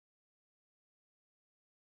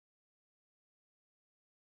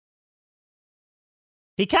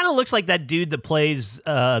 He kind of looks like that dude that plays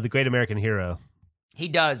the Great American Hero. He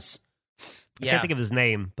does. I can't think of his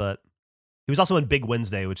name, but he was also in Big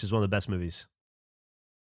Wednesday, which is one of the best movies.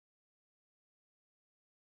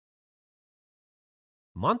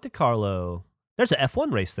 Monte Carlo. There's an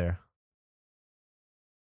F1 race there.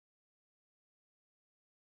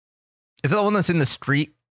 Is that the one that's in the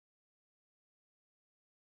street?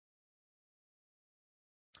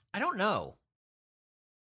 I don't know.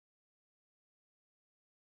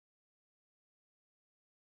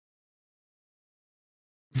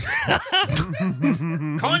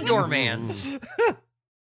 Condorman.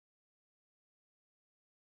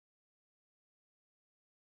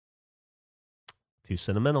 Too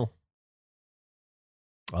sentimental.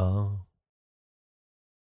 Oh.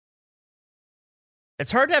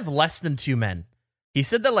 It's hard to have less than 2 men. He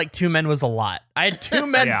said that like 2 men was a lot. I had 2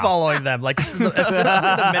 men following them. Like it's essentially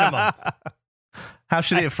the minimum. How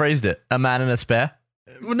should he have phrased it? A man and a spare?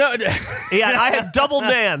 No. Yeah, I had double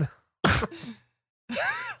man.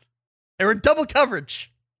 They were double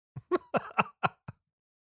coverage.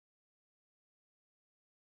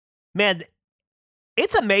 Man,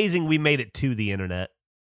 it's amazing we made it to the internet.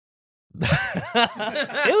 It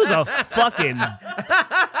was a fucking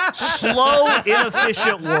slow,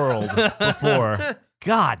 inefficient world before.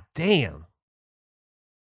 God damn.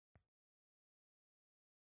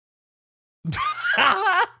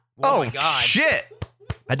 Oh my God. Shit.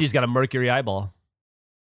 That dude's got a mercury eyeball.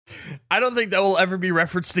 I don't think that will ever be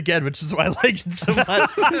referenced again, which is why I like it so much.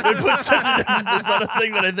 They put such an emphasis on a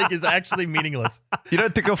thing that I think is actually meaningless. You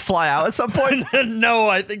don't think he'll fly out at some point? No,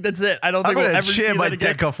 I think that's it. I don't I'm think we'll going ever to see cheer my that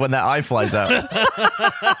again. dick off when that eye flies out.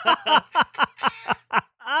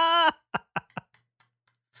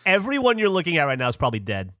 Everyone you're looking at right now is probably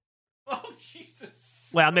dead. Oh,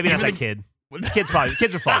 Jesus. Well, maybe not that kid. Kids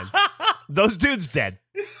are fine. Those dudes dead.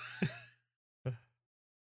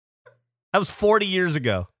 That was 40 years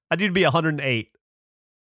ago. That dude'd be 108.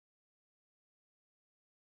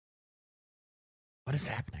 What is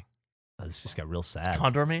happening? Oh, this just got real sad.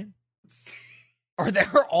 Condorman? Are they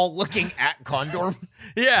all looking at Condor?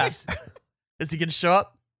 Yeah. Is he going to show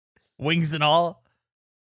up? Wings and all?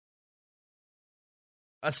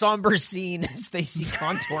 A somber scene as they see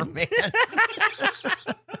Contour Man.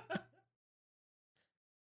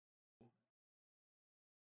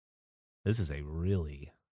 This is a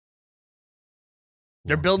really...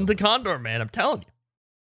 They're building the Condor, man. I'm telling you.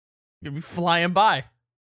 You're going to be flying by.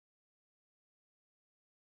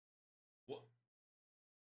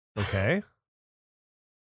 Okay.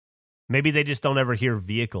 Maybe they just don't ever hear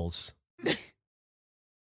vehicles. That's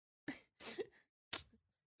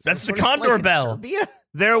the what it's like Condor in bell. Serbia?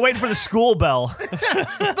 They're waiting for the school bell.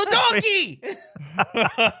 The donkey!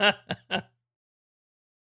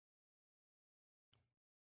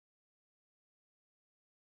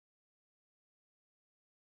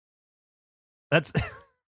 That's...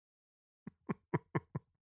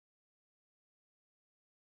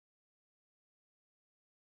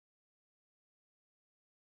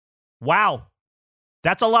 Wow.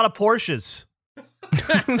 That's a lot of Porsches.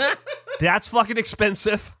 That's fucking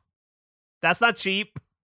expensive. That's not cheap.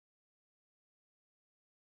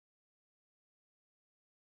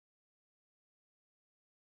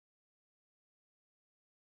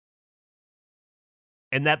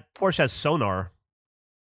 And that Porsche has sonar.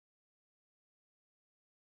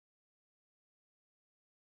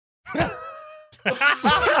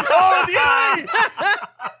 Oh, the eye!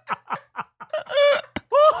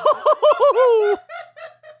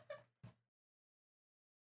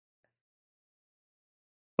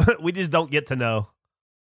 We just don't get to know.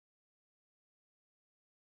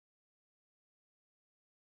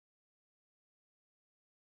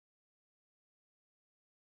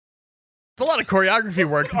 It's a lot of choreography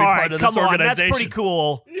work to be All part right, of come this on. organization. That's pretty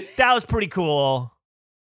cool. That was pretty cool.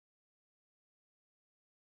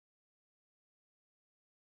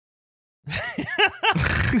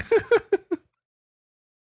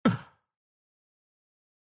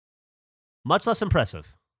 Much less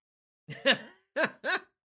impressive.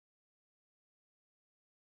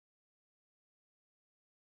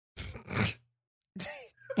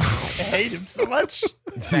 I hate him so much.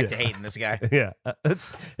 Back to hating this guy. Yeah.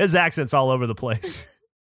 His accent's all over the place.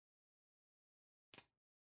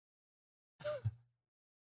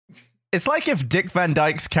 It's like if Dick Van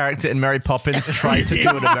Dyke's character in Mary Poppins tried to do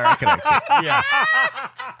an American accent. Yeah.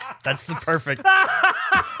 That's the perfect.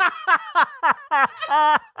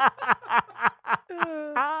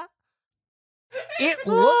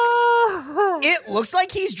 It looks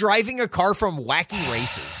like he's driving a car from Wacky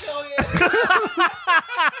Races.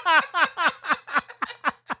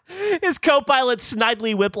 His co-pilot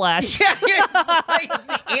Snidely Whiplash. Yeah, it's like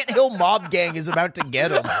the Anthill Mob Gang is about to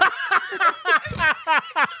get him.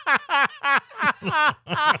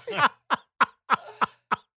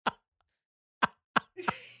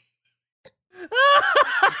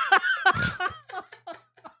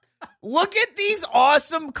 Look at these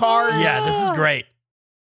awesome cars. Yeah, this is great.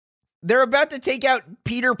 They're about to take out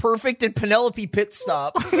Peter Perfect and Penelope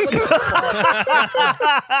Pitstop. What the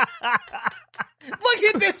fuck? Look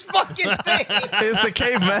at this fucking thing. Here's the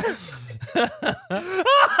caveman.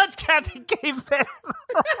 It's Captain Caveman.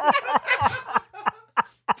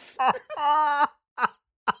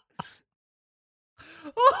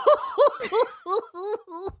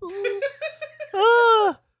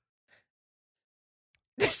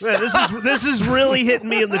 Man, this is really hitting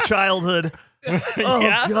me in the childhood. Oh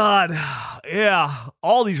Yeah? God, yeah,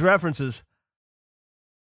 all these references.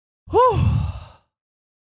 Whew.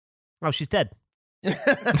 Oh, she's dead.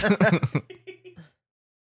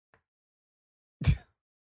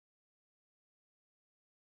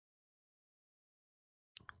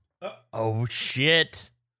 Oh, shit.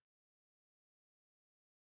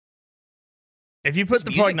 If you put the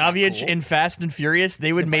music got Prognovic cool. in Fast and Furious,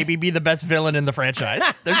 they would maybe be the best villain in the franchise.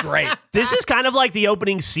 They're great. This is kind of like the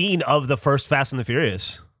opening scene of the first Fast and the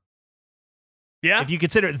Furious. Yeah. If you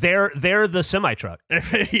consider they're the semi truck. If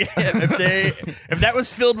that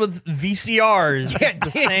was filled with VCRs, it's the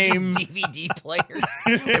same. DVD players.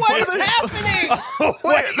 What is happening?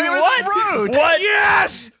 Wait, they're in what? the road. What?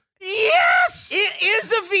 Yes, yes. It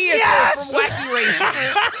is a vehicle Yes! from Wacky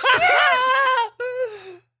Races.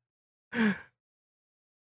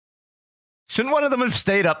 Shouldn't one of them have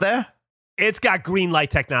stayed up there? It's got green light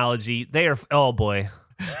technology. They are. Oh boy.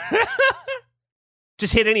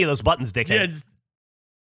 Just hit any of those buttons, dickhead. Yeah, just,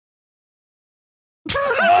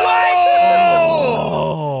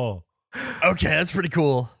 Oh. okay, that's pretty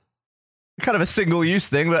cool. Kind of a single-use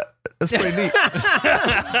thing, but that's pretty neat.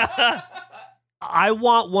 I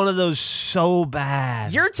want one of those so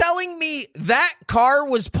bad. You're telling me that car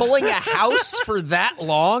was pulling a house for that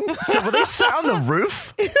long? So were they sat on the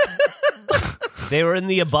roof? They were in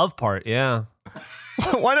the above part, yeah.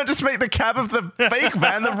 Why not just make the cab of the fake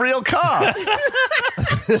van the real car?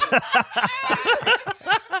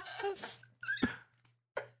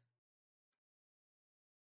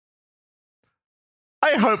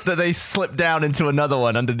 I hope that they slip down into another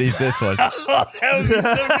one underneath this one. That would be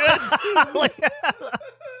so good.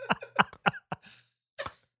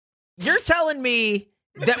 You're telling me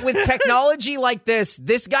that with technology like this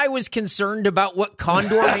guy was concerned about what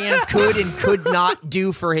Condorman could and could not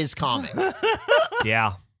do for his comic.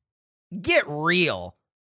 Yeah. Get real.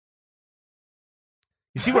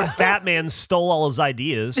 You see where Batman stole all his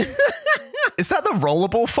ideas. Is that the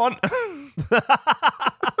rollable font?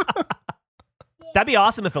 That'd be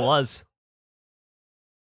awesome if it was.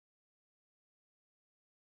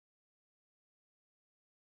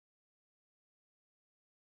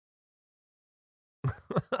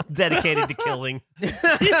 Dedicated to killing.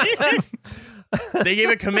 They gave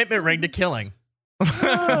a commitment ring to killing.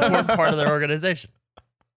 It's an important part of their organization.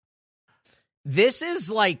 This is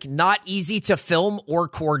like not easy to film or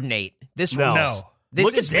coordinate. This No. rules. This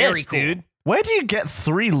Look is at this, very cool. dude. Where do you get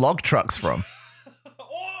 3 log trucks from?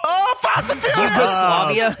 Oh, Fast and Furious!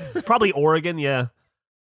 Yugoslavia. Probably Oregon, yeah.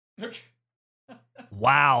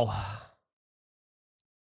 Wow.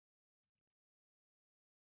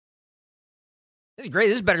 This is great.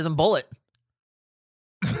 This is better than Bullet.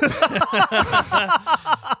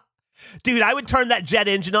 Dude, I would turn that jet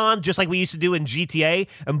engine on just like we used to do in GTA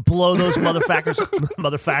and blow those motherfuckers,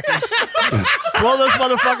 blow those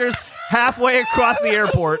motherfuckers halfway across the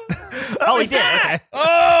airport. Oh, he did. Okay.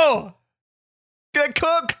 Oh! Get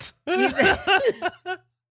cooked!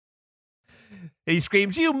 He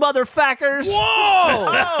screams, "You motherfuckers!" Whoa!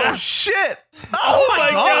 Oh, shit! Oh,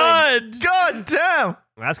 my God! God damn!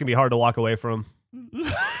 That's gonna be hard to walk away from.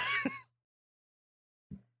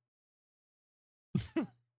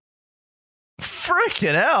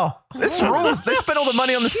 Freaking hell! This rules. They spent all the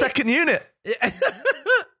money on the second unit.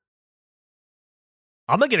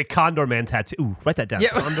 I'm gonna get a Condorman tattoo. Ooh, write that down. Yeah.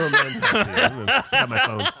 Condorman tattoo. I'm gonna put that on my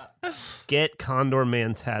phone. Get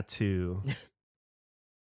Condorman tattoo.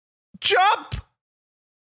 Jump!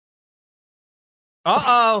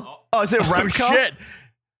 Uh-oh. Oh, is it Oh, ramp car? shit.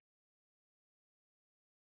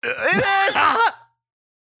 It is!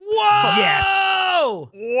 Whoa! Yes.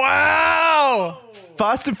 Wow.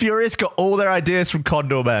 Fast and Furious got all their ideas from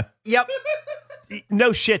Condorman. Yep.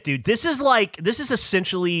 No shit, dude. This is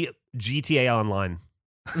essentially GTA Online.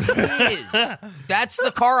 It is. That's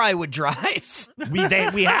the car I would drive. We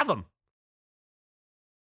have them.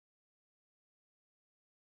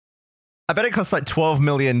 I bet it costs like $12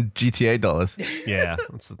 million GTA dollars. Yeah,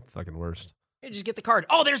 that's the fucking worst. Hey, just get the card.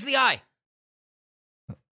 Oh, there's the eye.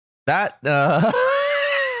 That,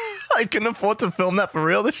 I couldn't afford to film that for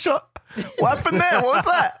real, this shot. What happened there? What was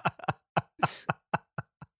that?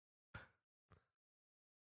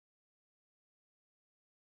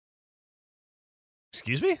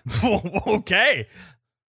 Excuse me? Okay.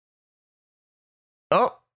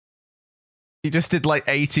 Oh. He just did like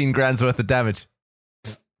 18 grand's worth of damage.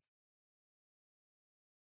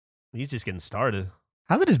 He's just getting started.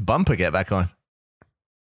 How did his bumper get back on?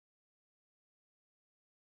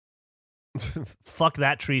 Fuck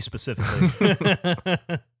that tree specifically.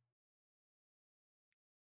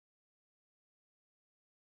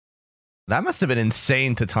 That must have been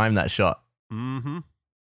insane to time that shot. Mm-hmm.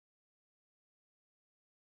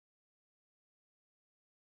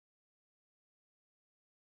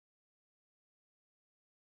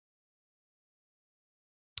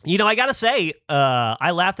 You know, I gotta say,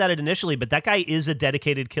 I laughed at it initially, but that guy is a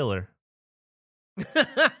dedicated killer.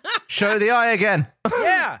 Show the eye again.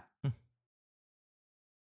 Yeah.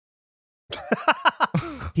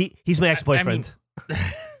 He's my ex-boyfriend.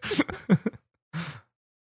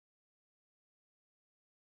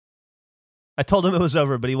 I told him it was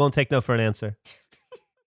over, but he won't take no for an answer.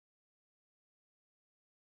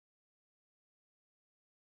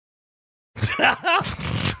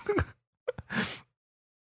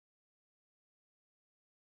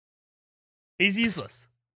 He's useless.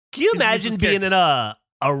 Can you He's imagine useless being kid. in a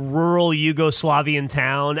rural Yugoslavian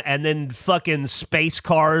town and then fucking space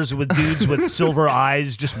cars with dudes with silver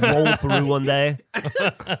eyes just roll through one day?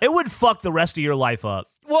 It would fuck the rest of your life up.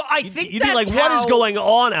 Well, I think You'd that's be like, what is how- going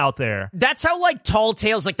on out there? That's how like tall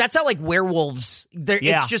tales, like that's how like werewolves. Yeah.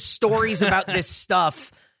 It's just stories about this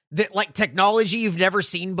stuff that like technology you've never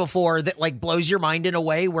seen before that like blows your mind in a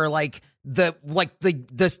way where like the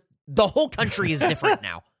whole country is different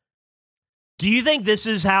now. Do you think this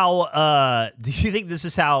is how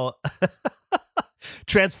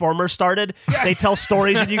Transformers started? They tell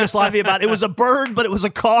stories in Yugoslavia about it was a bird, but it was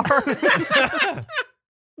a car.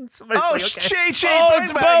 Somebody's Oh, like, okay. Chi-Chi! Oh,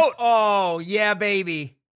 it's a boat. Oh yeah,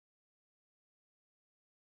 baby.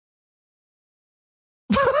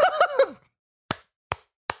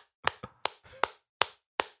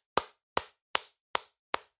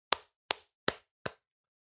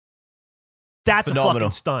 That's a Phenomenal.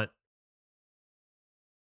 fucking stunt.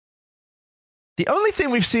 The only thing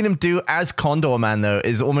we've seen him do as Condorman, though,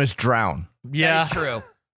 is almost drown. Yeah. That is true.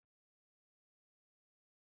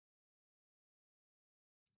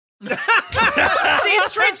 See,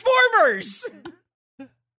 it's Transformers.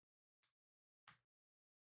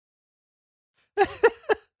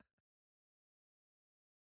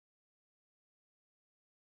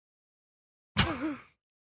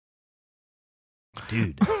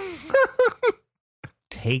 Dude.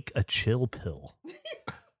 Take a chill pill.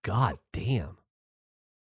 God damn.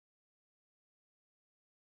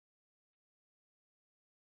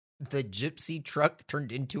 The gypsy truck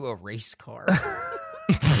turned into a race car.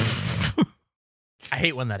 I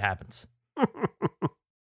hate when that happens.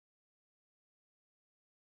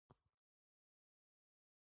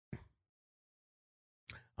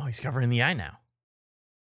 Oh, he's covering the eye now.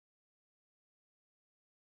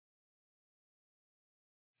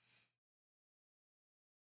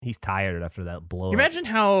 He's tired after that blow. Can you imagine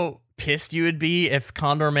how pissed you would be if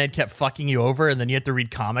Condorman kept fucking you over and then you had to read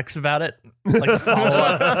comics about it? Like the follow-up.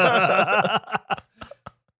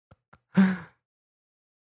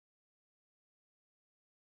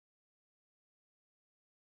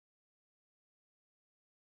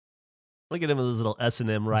 Look at him with his little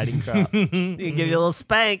S&M riding crop. He can give you a little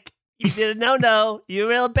spank. You did a no-no. You're a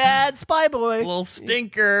real bad spy boy. Little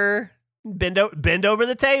stinker. Bend over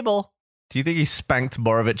the table. Do you think he spanked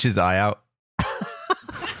Borovich's eye out?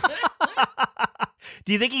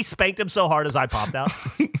 Do you think he spanked him so hard his eye popped out?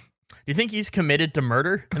 Do you think he's committed to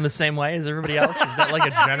murder in the same way as everybody else? Is that like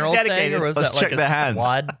a general thing, Dedicated. or was Let's that check like the a hands.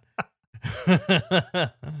 squad?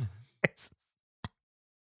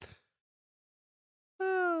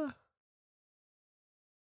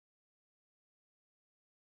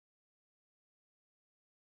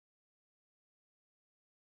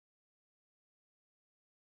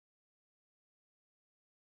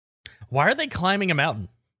 Why are they climbing a mountain?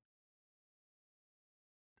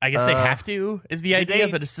 I guess they have to, is the idea,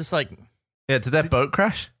 but it's just like... Yeah, did that boat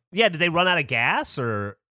crash? Yeah, did they run out of gas,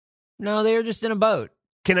 or No, they were just in a boat.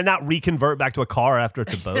 can it not reconvert back to a car after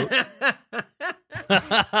it's a boat?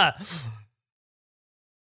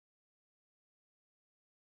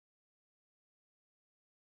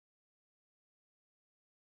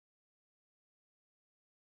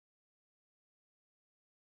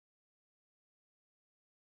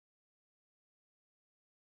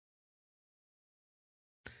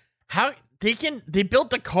 How they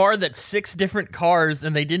built a car that's 6 different cars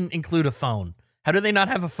and they didn't include a phone. How do they not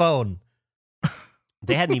have a phone?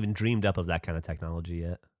 They hadn't even dreamed up of that kind of technology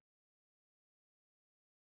yet.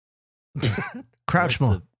 Crouch That's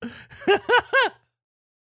more.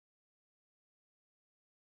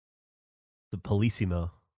 The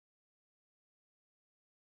Polissimo.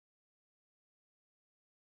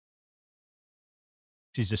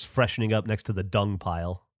 She's just freshening up next to the dung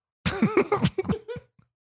pile.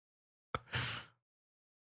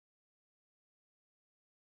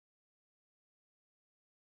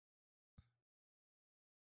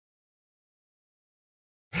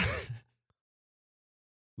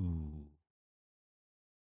 Ooh.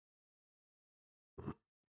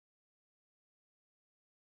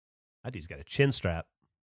 That dude's got a chin strap.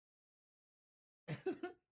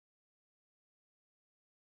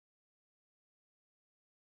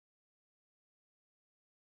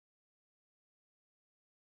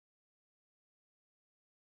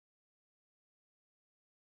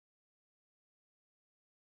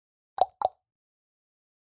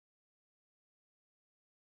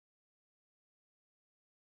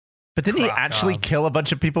 But didn't he actually kill a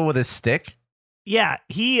bunch of people with his stick? Yeah,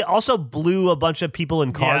 he also blew a bunch of people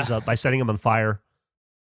in cars Yeah. up by setting them on fire.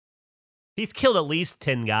 He's killed at least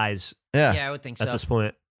 10 guys Yeah. Yeah, I would think so. at this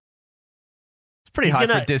point. It's pretty He's high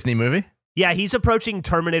for gonna- a Disney movie. Yeah, he's approaching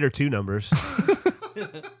Terminator 2 numbers.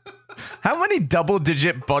 How many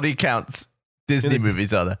double-digit body counts Disney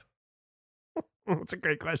movies are there? That's a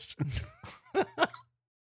great question.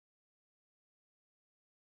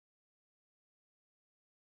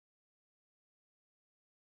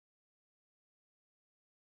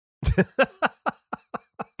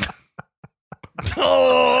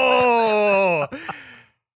 Oh,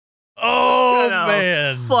 What kind of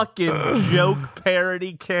man. fucking joke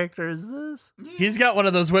parody character is this? He's got one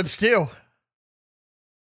of those whips too.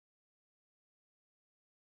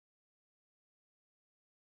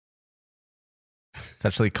 It's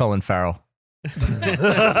actually Colin Farrell. The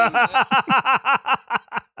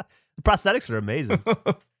prosthetics are amazing.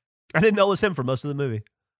 I didn't know it was him for most of the movie.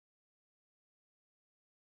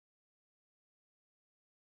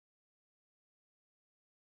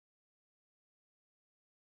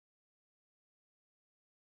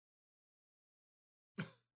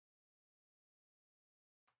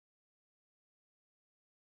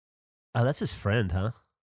 Oh, that's his friend, huh?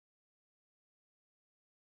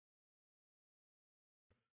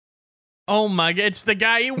 Oh my god, it's the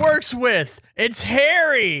guy he works with. It's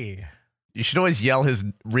Harry. You should always yell his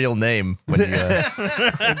real name when you.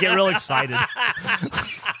 I get real excited.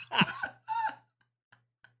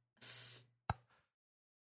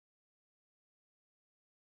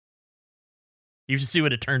 You should see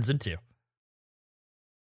what it turns into.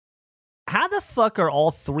 How the fuck are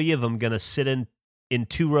all 3 of them gonna sit in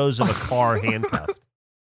 2 rows of a car handcuffed?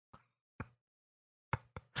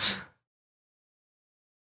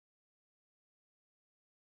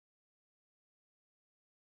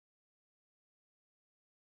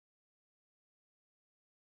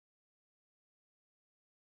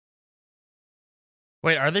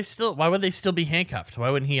 Wait, are they still? Why would they still be handcuffed? Why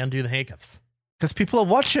wouldn't he undo the handcuffs? Because people are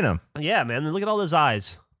watching him. Yeah, man. Look at all those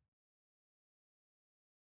eyes.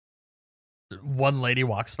 One lady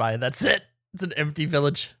walks by. That's it. It's an empty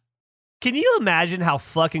village. Can you imagine how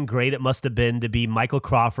fucking great it must have been to be Michael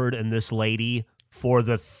Crawford and this lady for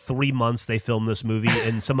the 3 months they filmed this movie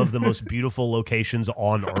in some of the most beautiful locations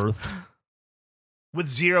on Earth? With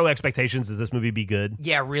zero expectations that this movie be good.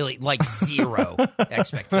 Yeah, really, like zero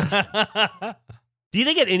expectations. Do you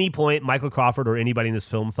think at any point Michael Crawford or anybody in this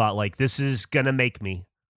film thought, like, this is gonna make me?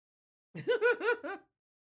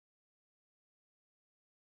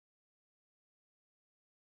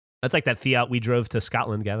 That's like that Fiat we drove to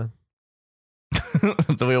Scotland, Gavin.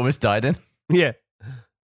 So we almost died in. Yeah.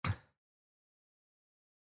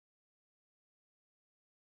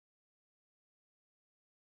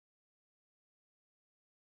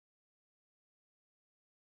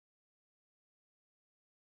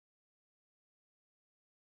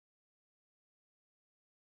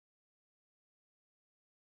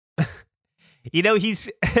 You know, he's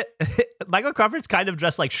Michael Crawford's kind of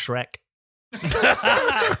dressed like Shrek.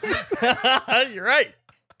 You're right.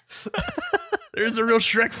 There's a real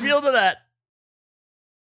Shrek feel to that.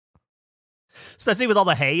 Especially with all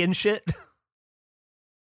the hay and shit.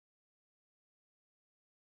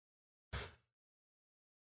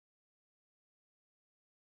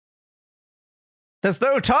 There's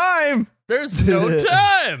no time. There's no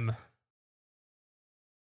time.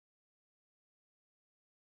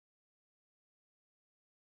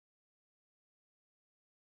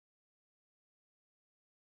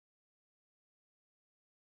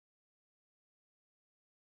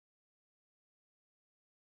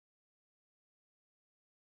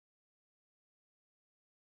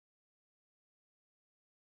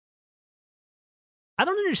 I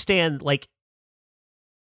don't understand, like,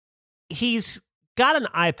 he's got an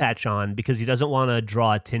eye patch on because he doesn't want to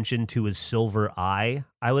draw attention to his silver eye,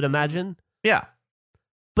 I would imagine. Yeah.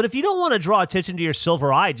 But if you don't want to draw attention to your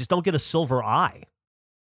silver eye, just don't get a silver eye.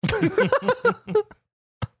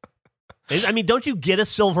 I mean, don't you get a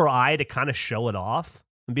silver eye to kind of show it off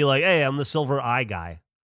and be like, hey, I'm the silver eye guy?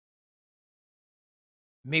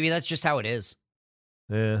 Maybe that's just how it is.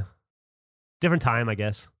 Yeah. Different time, I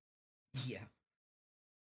guess. Yeah.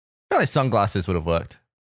 I feel like sunglasses would have worked.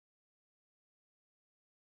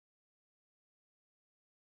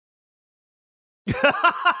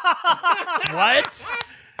 What?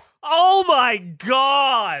 Oh my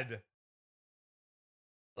God.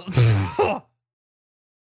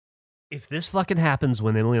 If this fucking happens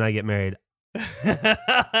when Emily and I get married,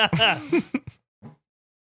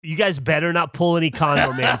 you guys better not pull any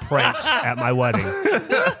Condorman pranks at my wedding.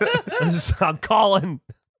 I'm calling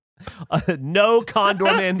no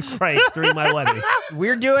Condorman pranks during my wedding.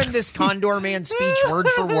 We're doing this Condorman speech word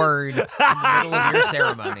for word in the middle of your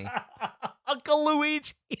ceremony. Uncle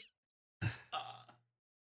Luigi.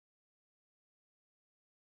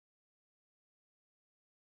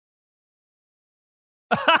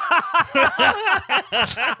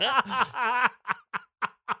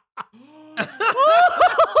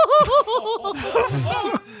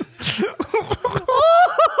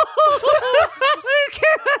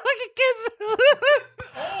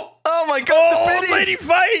 Oh my God! The Old lady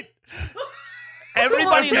fight.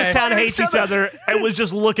 Everybody in this Okay. town hates each other and was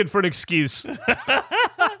just looking for an excuse.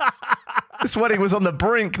 This wedding was on the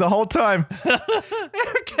brink the whole time.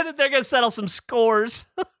 They're gonna settle some scores.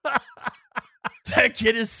 That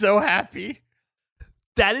kid is so happy.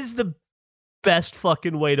 That is the best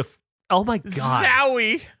fucking way to. Oh my God.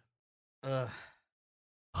 Zowie. Ugh.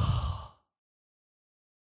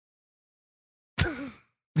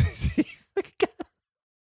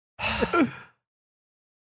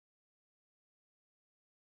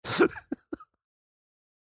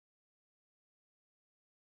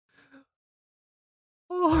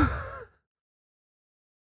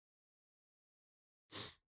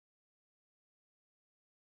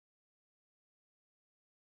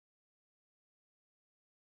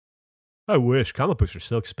 I wish. Comic books are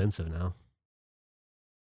so expensive now.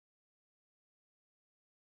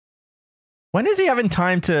 When is he having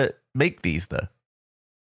time to make these though?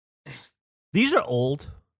 These are old.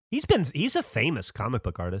 He's a famous comic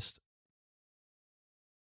book artist.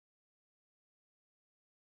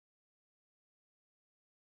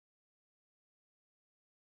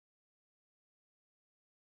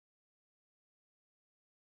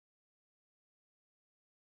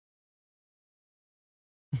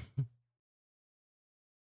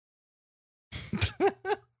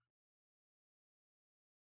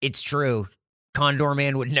 It's true.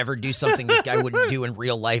 Condorman would never do something this guy wouldn't do in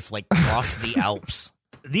real life, like cross the Alps.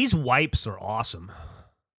 These wipes are awesome.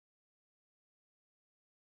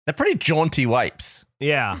 They're pretty jaunty wipes.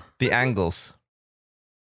 Yeah. The angles.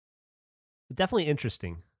 Definitely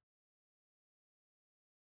interesting.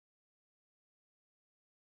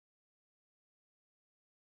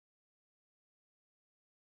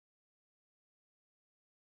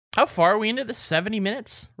 How far are we into the 70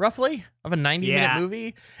 minutes, roughly, of a 90-minute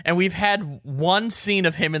movie? And we've had one scene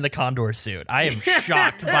of him in the Condor suit. I am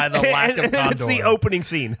shocked by the lack of Condor. It's the opening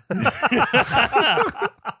scene.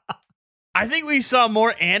 I think we saw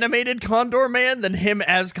more animated Condorman than him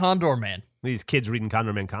as Condorman. These kids reading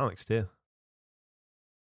Condorman comics, too.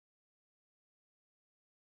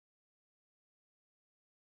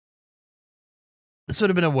 This would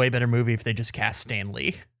have been a way better movie if they just cast Stan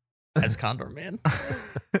Lee as Condorman.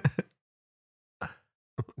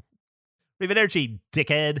 Arrivederci,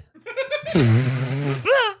 dickhead.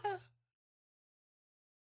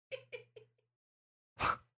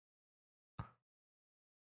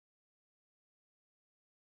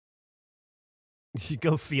 You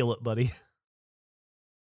go feel it, buddy.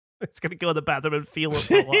 It's going to go in the bathroom and feel it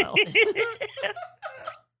for a while.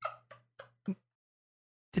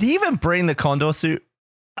 Did he even bring the Condor suit?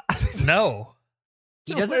 No.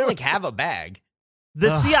 He doesn't like have a bag. The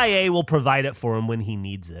CIA will provide it for him when he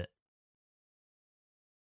needs it.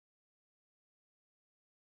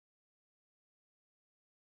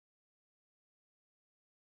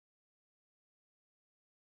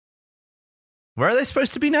 Where are they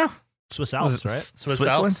supposed to be now? Swiss Alps, right? Swiss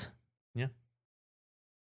Alps. Yeah.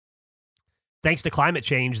 Thanks to climate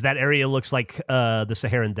change, that area looks like the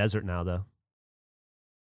Saharan desert now, though.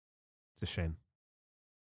 It's a shame.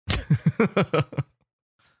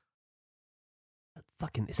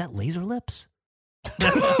 Fucking, is that Laser Lips?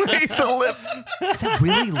 Laser Lips. Is that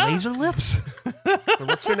really Laser Lips? Or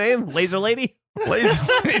what's her name? Laser Lady? Laser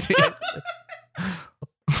Lady.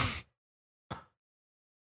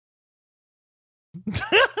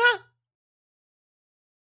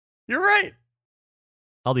 You're right.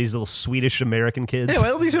 All these little Swedish American kids. Yeah,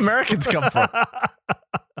 where all these Americans come from?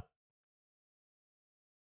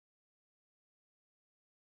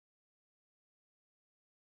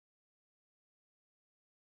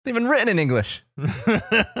 It's even written in English. She's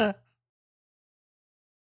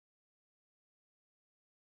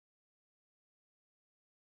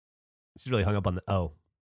really hung up on the O.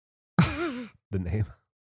 The name.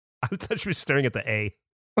 I thought she was staring at the A.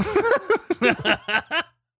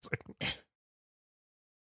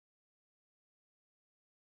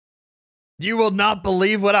 You will not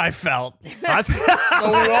believe what I felt. The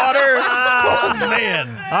water. Oh, man.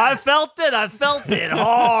 I felt it. I felt it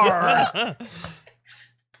hard.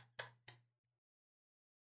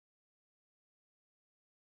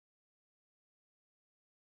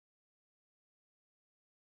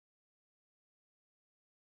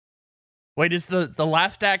 Wait, is the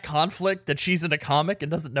last act conflict that she's in a comic and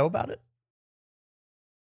doesn't know about it?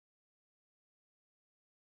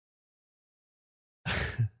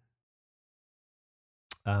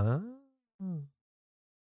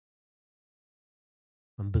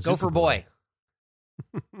 Go for boy.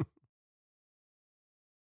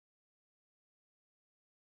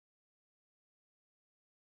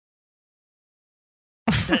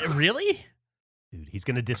 Really? Dude, he's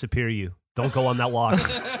going to disappear you. Don't go on that walk.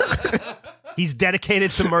 He's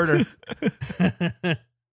dedicated to murder.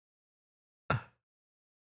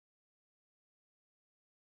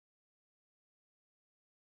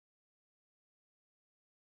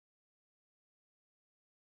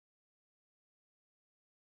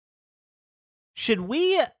 Should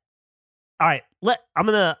we? All right, I'm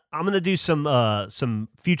gonna do some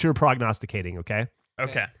future prognosticating. Okay.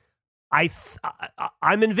 Okay.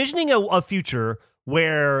 I'm envisioning a future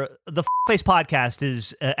where the Face podcast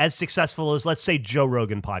is as successful as, let's say, Joe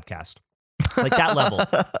Rogan podcast, like that level,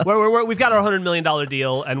 where we've got our $100 million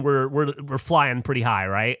deal and we're flying pretty high,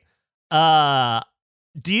 right?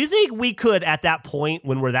 Do you think we could, at that point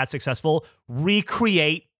when we're that successful,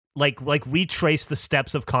 recreate, like retrace the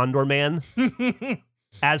steps of Condorman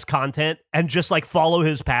as content and just like follow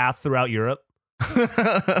his path throughout Europe?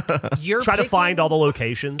 Try to find all the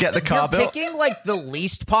locations. Get the car built. Picking like the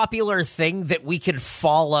least popular thing that we could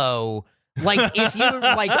follow. Like if you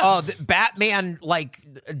like Batman, like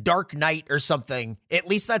Dark Knight or something, at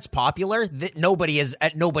least that's popular. That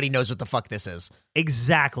nobody knows what the fuck this is.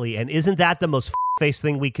 Exactly. And isn't that the most face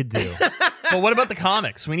thing we could do? But what about the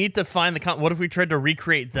comics? We need to find what if we tried to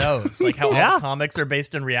recreate those? Like how all the comics are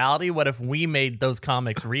based in reality? What if we made those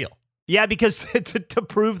comics real? Yeah, because to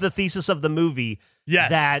prove the thesis of the movie, yes,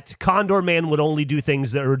 that Condorman would only do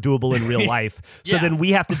things that are doable in real life. So then we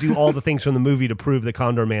have to do all the things from the movie to prove that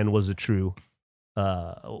Condorman was a true,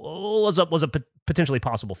 was a potentially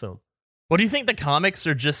possible film. Well, do you think the comics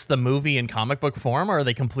are just the movie in comic book form, or are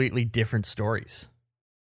they completely different stories?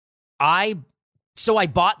 So I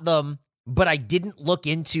bought them, but I didn't look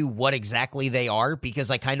into what exactly they are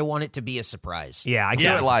because I kind of want it to be a surprise. Yeah, I Do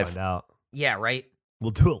can't it live. find out. Yeah, right?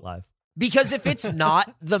 We'll do it live. Because if it's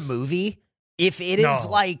not the movie, if it is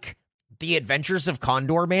like The Adventures of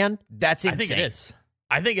Condorman, that's insane. I think it is.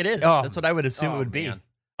 I think it is. Oh. That's what I would assume it would be. Man.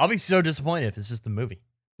 I'll be so disappointed if it's just the movie.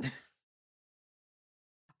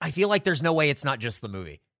 I feel like there's no way it's not just the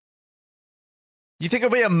movie. You think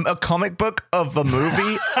it'll be a comic book of a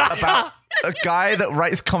movie about a guy that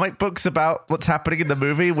writes comic books about what's happening in the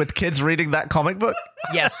movie with kids reading that comic book?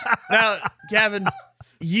 Yes. Now, Gavin,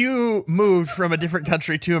 you moved from a different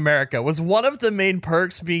country to America. Was one of the main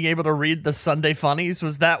perks being able to read the Sunday funnies?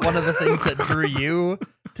 Was that one of the things that drew you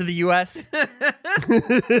to the U.S.?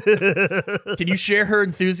 Can you share her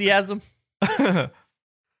enthusiasm?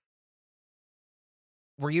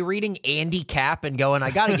 Were you reading Andy Cap and going,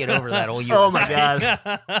 I got to get over that old USA? Oh my god.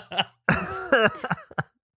 I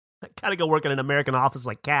gotta go work in an American office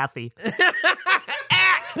like Kathy.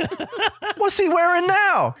 What's he wearing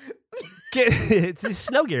now? It's his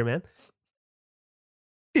snow gear, man.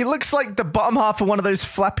 He looks like the bottom half of one of those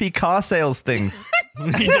flappy car sales things.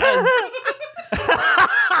 He does.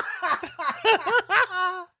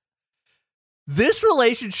 This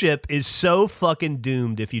relationship is so fucking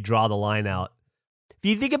doomed if you draw the line out. If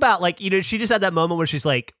you think about, like, she just had that moment where she's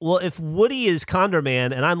like, well, if Woody is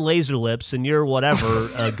Condorman and I'm Laser Lips and you're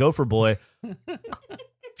whatever, Gopher Boy,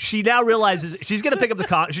 she now realizes she's going to pick up the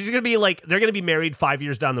comic. She's going to be like, they're going to be married 5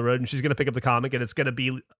 years down the road and she's going to pick up the comic and it's going to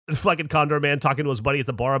be fucking Condorman talking to his buddy at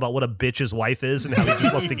the bar about what a bitch his wife is and how he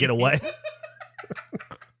just wants to get away.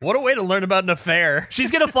 What a way to learn about an affair. She's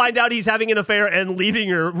going to find out he's having an affair and leaving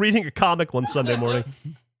her reading a comic one Sunday morning.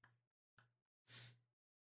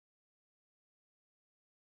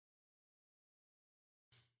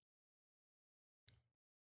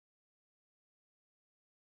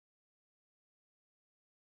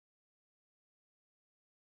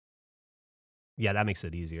 Yeah, that makes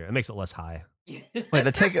it easier. It makes it less high. Wait,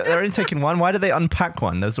 they're only taking one? Why did they unpack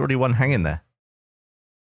one? There's already one hanging there.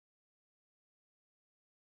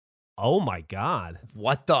 Oh my god.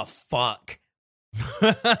 What the fuck?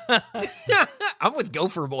 I'm with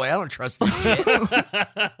Gopher Boy. I don't trust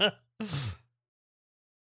that shit.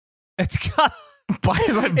 It's got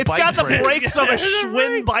the brakes of a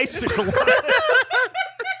Schwinn bicycle.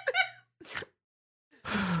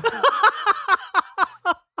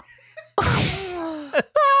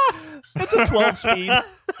 It's a 12 speed.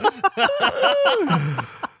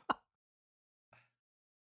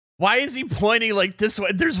 Why is he pointing like this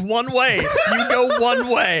way? There's one way. You go one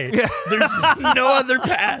way. There's no other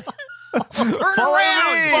path. Turn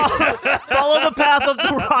around. Follow the path of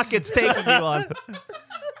the rocket's taking you on.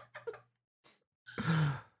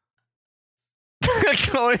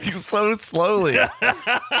 Going so slowly.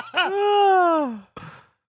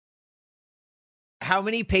 How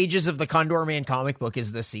many pages of the Condorman comic book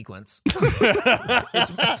is this sequence?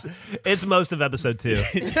 It's most of episode 2. Yeah,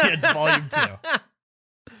 it's volume 2.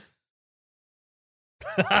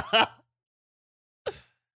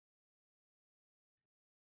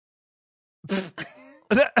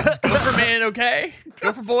 Is Gopher Man okay?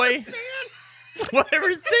 Gopher Boy? Whatever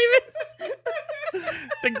his name is.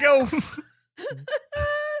 The Goph.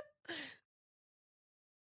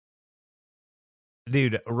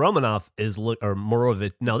 Dude, Romanoff is or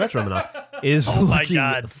Morovich. No, that's Romanoff. Is Oh my looking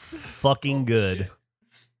God. fucking good.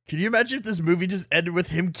 Can you imagine if this movie just ended with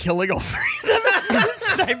him killing all three of them?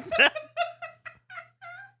 Snipe them?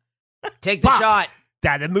 Take the Pop. shot.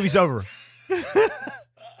 Dad, that movie's over.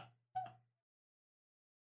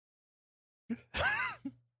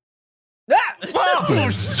 Ah! Oh,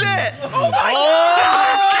 shit! Oh my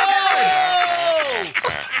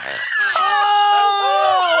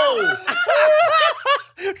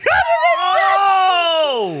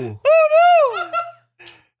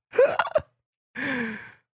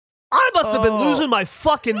I must have been losing my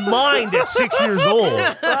fucking mind at 6 years old.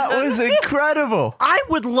 That was incredible. I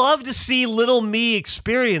would love to see little me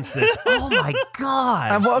experience this. Oh my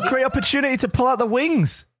God. And what a great opportunity to pull out the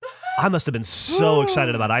wings. I must have been so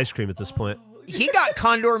excited about ice cream at this point. He got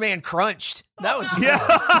Condorman crunched. That was fun.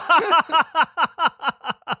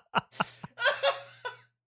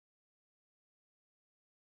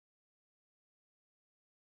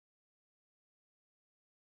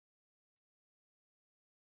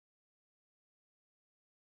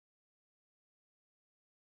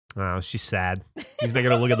 Oh, she's sad. He's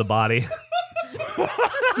making her look at the body.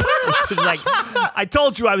 She's like, I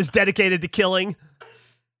told you I was dedicated to killing.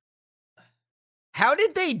 How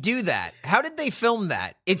did they do that? How did they film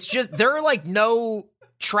that? It's just, there are like no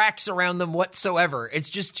tracks around them whatsoever. It's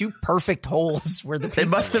just two perfect holes where the people They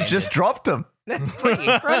must have landed. just dropped them. That's pretty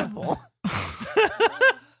incredible.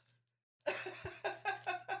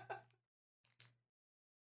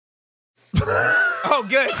 Oh,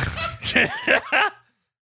 good.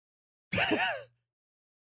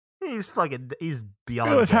 He's What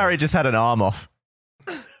beyond. if Harry just had an arm off?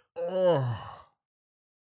 Oh.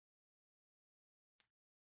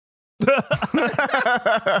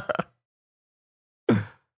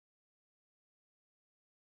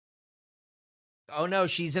 Oh no,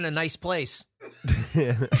 she's in a nice place.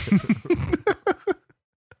 Yeah,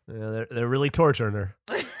 they're really torturing her.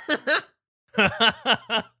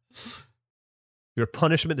 Your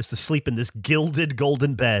punishment is to sleep in this gilded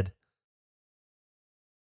golden bed.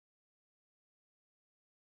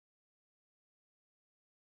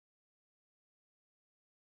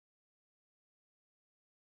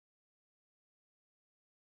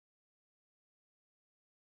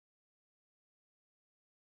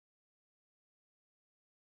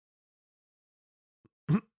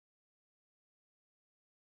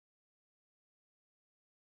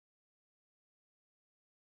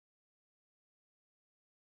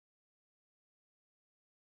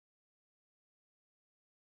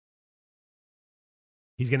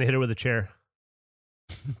 He's going to hit her with a chair.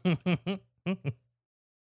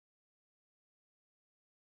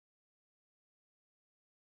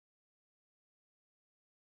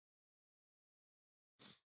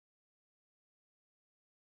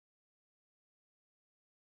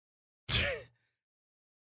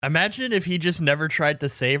 Imagine if he just never tried to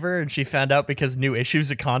save her and she found out because new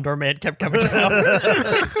issues of Condorman kept coming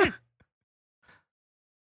out.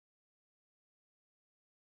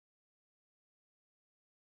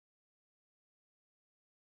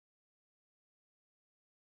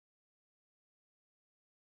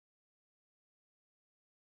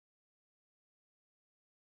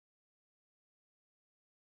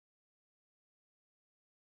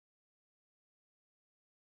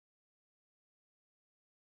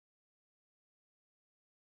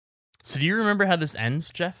 So do you remember how this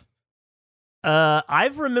ends, Jeff?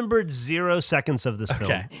 I've remembered 0 seconds of this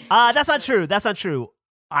film. Okay. That's not true. That's not true.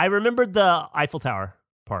 I remembered the Eiffel Tower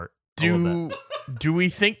part. a little bit. Do we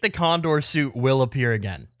think the Condor suit will appear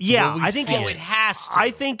again? Yeah, Will we I think see Oh, it has to.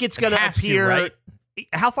 I think it's going to has to, appear. right?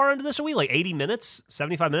 How far into this are we? Like 80 minutes?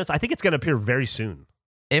 75 minutes? I think it's going to appear very soon.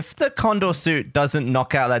 If the Condor suit doesn't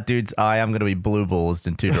knock out that dude's eye, I'm going to be blue balls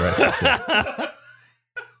in 2 directions.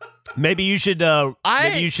 Maybe you should.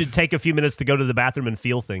 Maybe you should take a few minutes to go to the bathroom and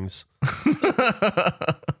feel things.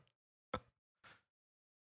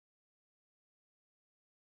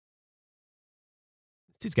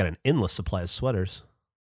 Dude's got an endless supply of sweaters.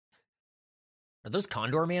 Are those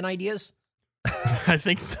Condorman ideas? I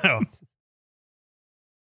think so.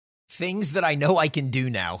 Things that I know I can do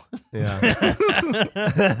now.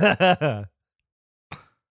 Yeah.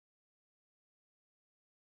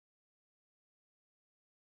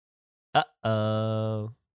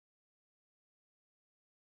 Uh-oh.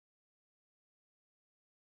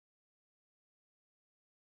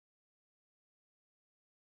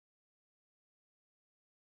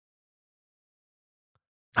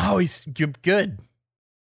 Oh, he's good.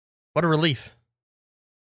 What a relief.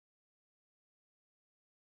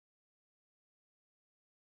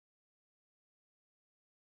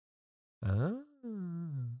 Oh.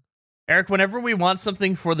 Eric, whenever we want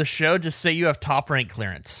something for the show, just say you have top rank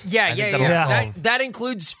clearance. Yeah, I think yeah, that'll yeah. solve. That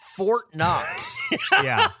includes Fort Knox.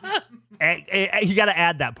 Yeah. You got to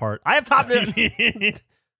add that part. I have top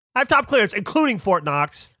clearance, including Fort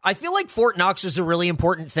Knox. I feel like Fort Knox was a really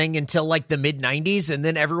important thing until like the mid 90s, and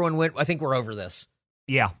then everyone went, I think we're over this.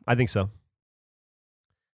 Yeah, I think so.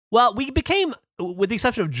 Well, we became, with the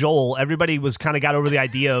exception of Joel, everybody was kind of got over the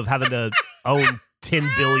idea of having to own 10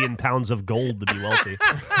 billion pounds of gold to be wealthy.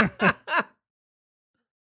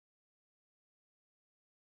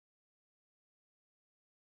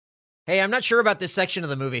 Hey, I'm not sure about this section of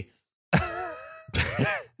the movie.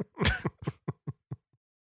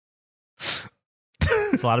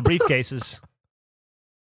 It's a lot of briefcases.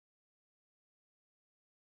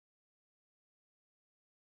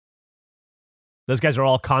 Those guys are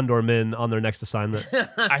all Condor men on their next assignment.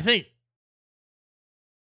 I think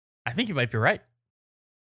you might be right.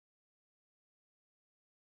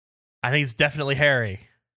 I think it's definitely Harry.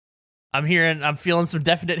 I'm feeling some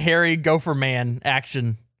definite Harry Gopher Man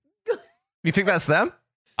action. You think that's them?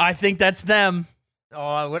 I think that's them.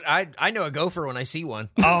 Oh, I know a gopher when I see one.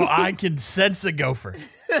 Oh, I can sense a gopher.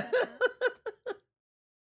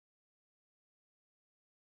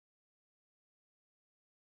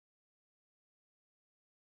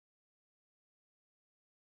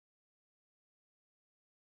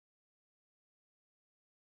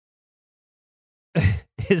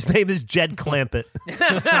 His name is Jed Clampett.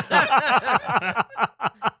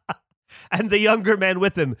 And the younger man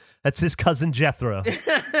with him, that's his cousin Jethro.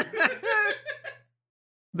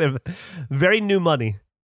 They're very new money.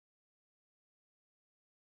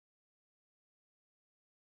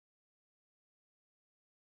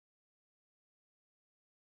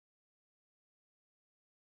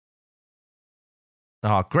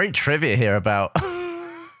 Oh, great trivia here about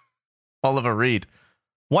Oliver Reed.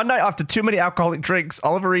 One night after too many alcoholic drinks,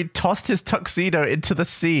 Oliver Reed tossed his tuxedo into the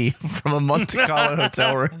sea from a Monte Carlo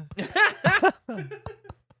hotel room.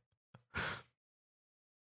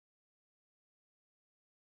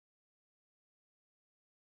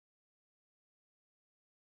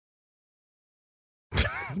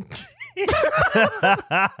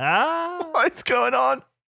 What's going on?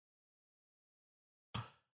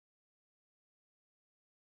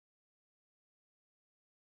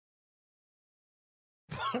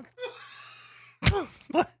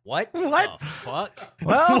 What? What? The fuck?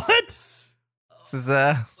 Well, What? this is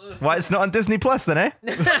why it's not on Disney Plus then, eh?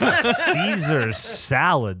 Caesar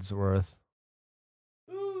salads worth.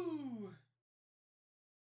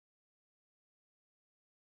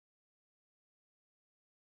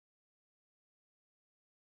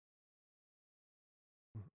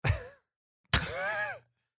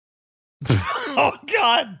 Oh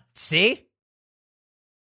God. See?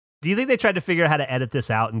 Do you think they tried to figure out how to edit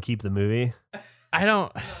this out and keep the movie? I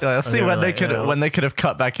don't. Yeah, let's see Okay, when they like, could yeah. when they could have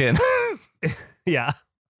cut back in. Yeah.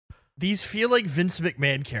 These feel like Vince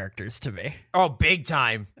McMahon characters to me. Oh, big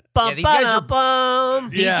time. Bum, these guys are- ba-da-bum.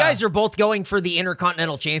 These guys are both going for the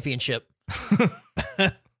Intercontinental Championship.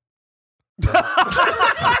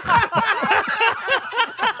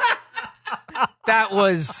 That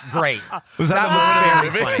was great. Was that, That the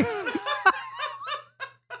was movie? very funny.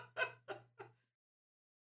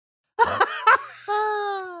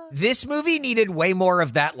 This movie needed way more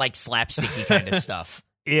of that like slapsticky kind of stuff.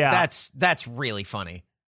 Yeah. That's really funny.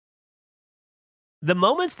 The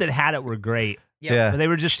moments that had it were great, Yeah. but they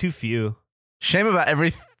were just too few. Shame about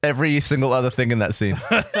every single other thing in that scene.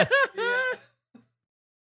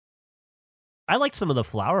 I liked some of the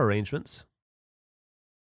flower arrangements.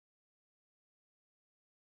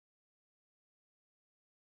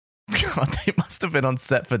 God, they must have been on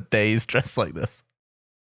set for days dressed like this.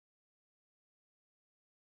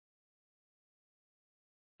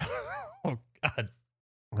 Oh God.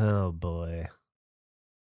 Oh boy.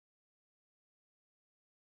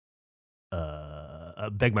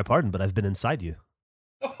 Beg my pardon, but I've been inside you.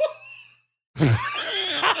 This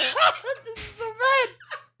is so bad.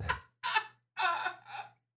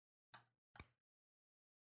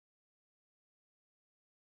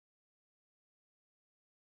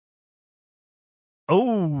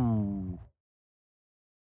 Oh.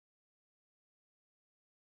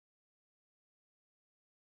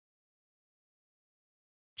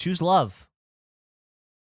 Choose love.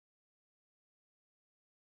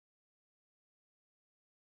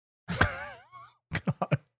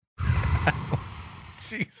 God.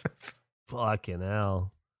 Jesus. Fucking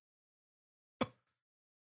hell.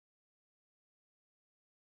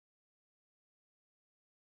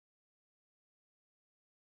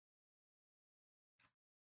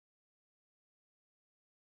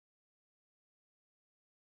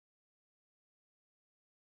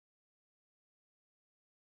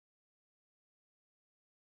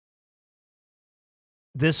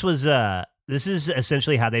 This is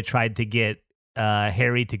essentially how they tried to get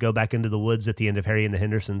Harry to go back into the woods at the end of Harry and the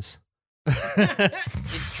Hendersons.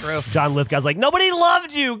 It's true. John Lithgow's like, nobody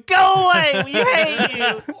loved you. Go away. We hate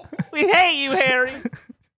you. We hate you, Harry.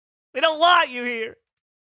 We don't want you here.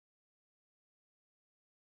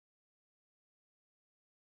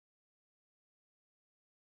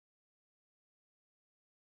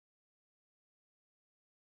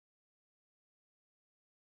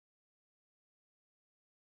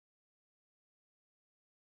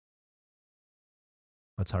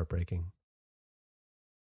 That's heartbreaking.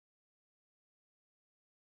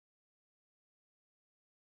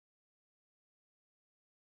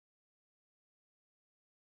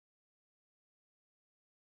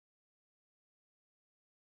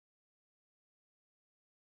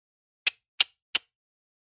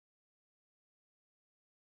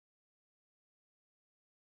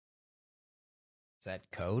 Is that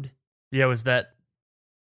code? Yeah, was that?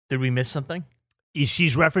 Did we miss something?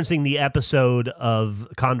 She's referencing the episode of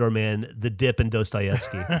Condorman, The Dip, and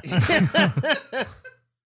Dostoevsky.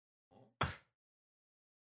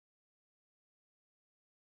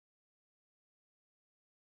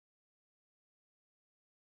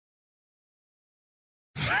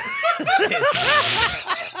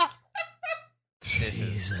 This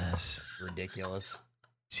is Jesus. ridiculous.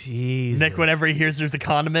 Jeez. Nick, whenever he hears there's a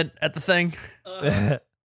condiment at the thing.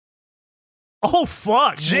 Oh,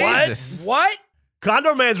 fuck. Jesus. What?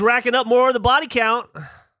 Condorman's racking up more of the body count.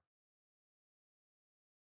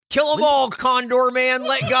 Kill them all, Condorman.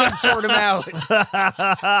 Let God sort them out.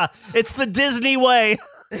 It's the Disney way.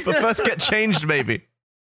 But first get changed, maybe.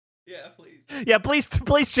 Yeah,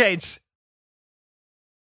 please change.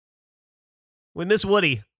 We miss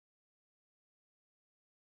Woody.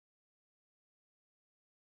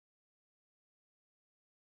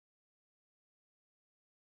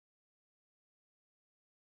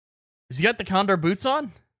 Has he got the condor boots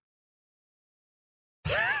on?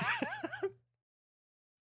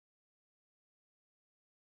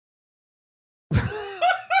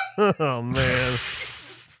 Oh, man.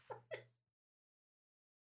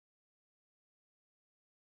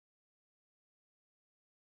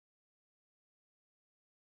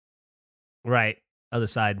 Right. Other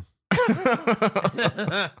side.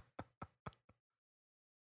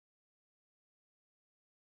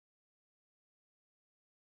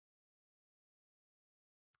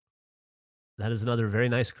 That is another very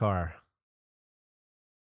nice car.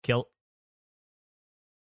 Kill.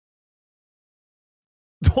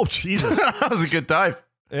 Oh, Jesus. That was a good dive.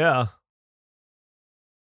 Yeah.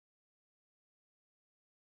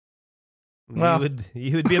 Well.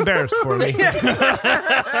 You would be embarrassed for me.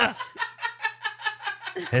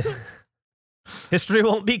 History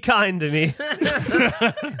won't be kind to me.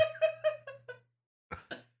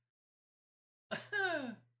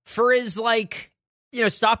 For his, like, you know,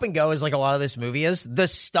 stop and go is like a lot of this movie is. The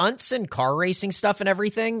stunts and car racing stuff and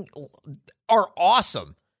everything are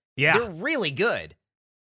awesome. Yeah. They're really good.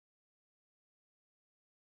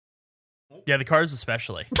 Yeah, the cars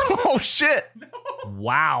especially. Oh, shit.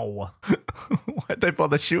 Wow. Why'd they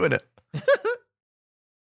bother shooting it?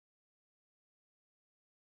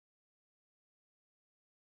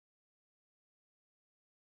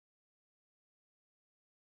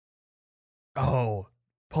 Oh,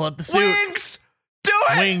 pull up the suit. Wings! Do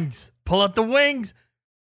it! Wings. Pull up the wings.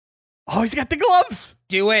 Oh, he's got the gloves.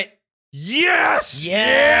 Do it. Yes!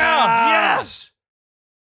 Yeah! Yes!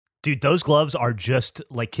 Dude, those gloves are just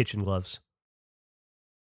like kitchen gloves.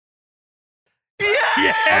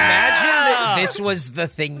 Yeah! Imagine that this was the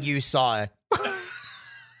thing you saw.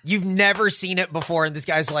 You've never seen it before, and this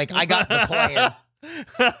guy's like, I got the plan.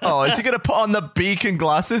 Oh, is he going to put on the beak and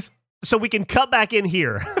glasses? So we can cut back in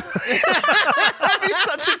here. That'd be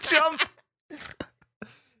such a jump.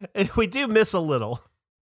 We do miss a little.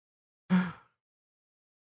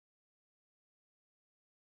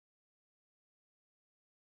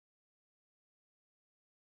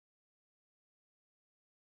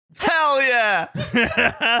 Hell yeah!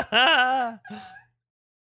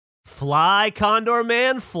 Fly, Condor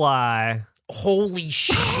Man, fly. Holy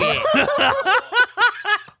shit.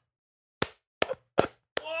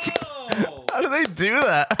 How do they do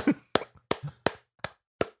that?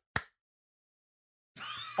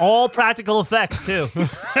 All practical effects, too.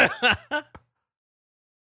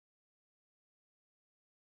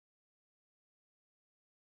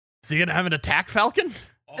 Is he gonna have an attack falcon?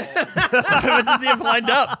 What does he have lined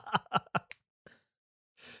up?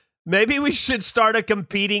 Maybe we should start a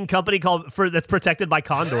competing company that's protected by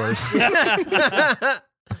condors.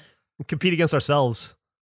 Compete against ourselves.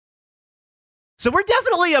 So we're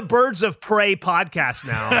definitely a Birds of Prey podcast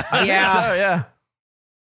now. Yeah. So, yeah.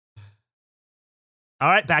 All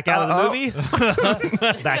right, back out of the movie.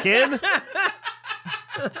 Back in.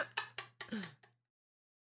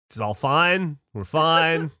 It's all fine. We're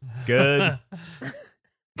fine. Good.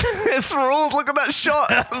 It's rules. Look at that shot.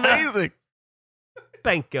 It's amazing.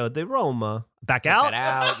 Banco de Roma. Back Check out.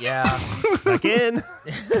 that out, yeah. Back in.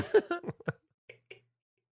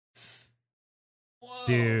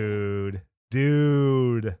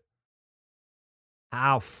 Dude.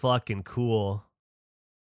 How fucking cool.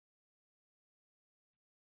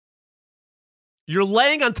 You're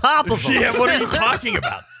laying on top of him. Yeah, what are you talking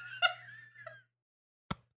about?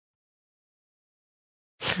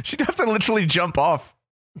 She'd have to literally jump off.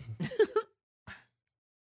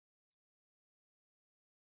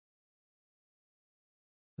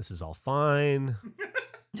 This is all fine.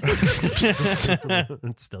 It's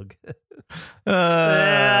still good. We'll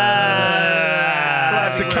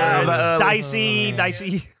have to cut out It's that early.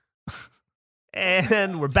 dicey.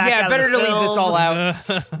 And we're back Yeah, out better of to the leave this film. all out.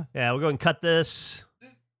 Yeah, we'll go and cut this.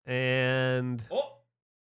 And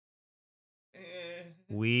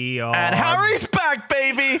we are... And Harry's back,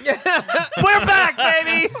 baby. We're back,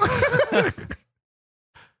 baby!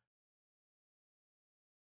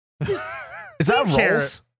 Is that Care.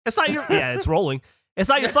 rolls? It's not your... Yeah, it's rolling. It's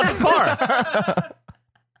not your fucking car.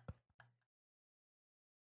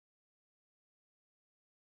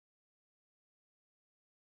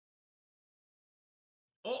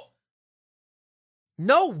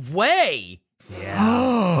 No way.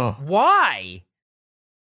 Yeah. Why?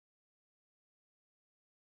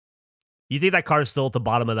 You think that car's still at the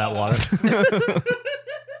bottom of that water?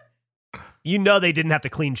 You know they didn't have to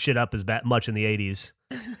clean shit up as much in the 80s.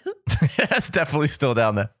 It's definitely still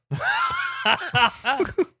down there.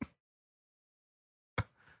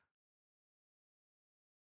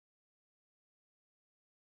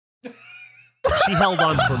 She held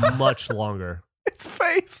on for much longer. Its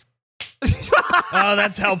face. Oh,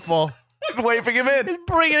 that's helpful. It's waving him in. He's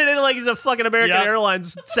bringing it in like he's a fucking American Yep.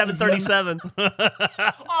 Airlines 737. Oh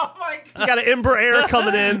my god. You got an Embraer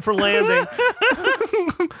coming in for landing.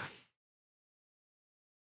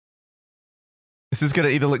 This is going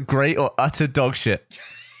to either look great or utter dog shit.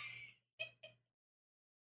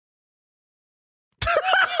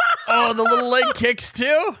 Oh, the little leg kicks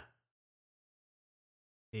too.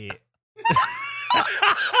 Yeah.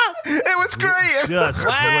 It was great. Just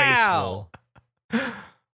Wow. graceful.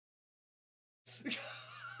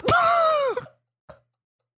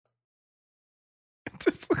 It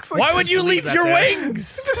just looks like Why would you leave leave that your there.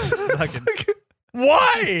 wings? Fucking-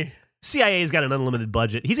 Why? CIA's got an unlimited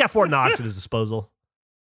budget. He's got Fort Knox at his disposal.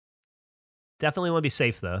 Definitely want to be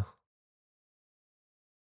safe, though.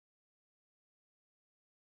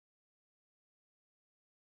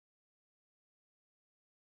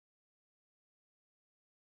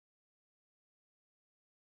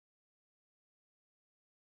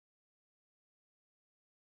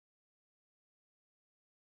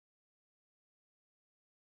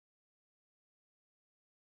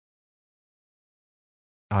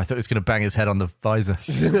 Oh, I thought he was going to bang his head on the visor.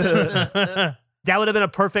 That would have been a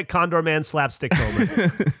perfect Condorman slapstick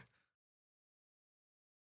moment.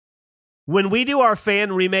 When we do our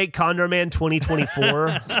fan remake Condorman 2024,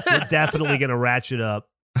 we're definitely going to ratchet up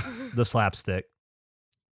the slapstick.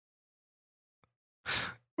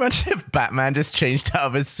 Imagine if Batman just changed out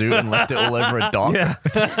of his suit and left it all over a dock. Yeah.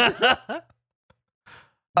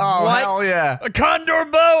 Oh, What? hell yeah. A condor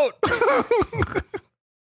boat.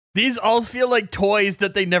 These all feel like toys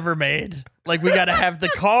that they never made. Like, we gotta have the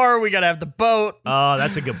car, we gotta have the boat. Oh,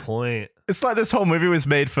 that's a good point. It's like this whole movie was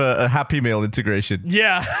made for a Happy Meal integration.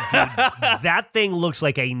 Yeah. That thing looks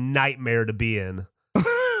like a nightmare to be in.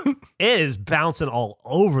 It is bouncing all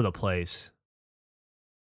over the place.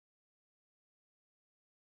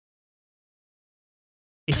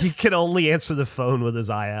 He can only answer the phone with his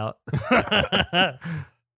eye out.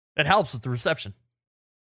 It helps with the reception.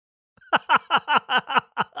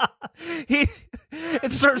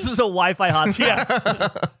 It serves as a Wi-Fi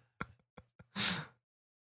hotspot.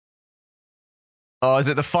 Oh, is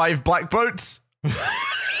it the 5 black boats? Were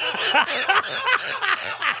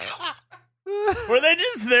they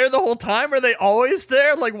just there the whole time? Are they always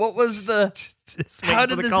there? Like, what was the... Just waiting How for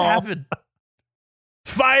did the this call. happen?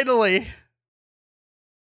 Finally.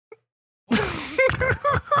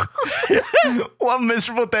 What a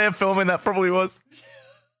miserable day of filming that probably was.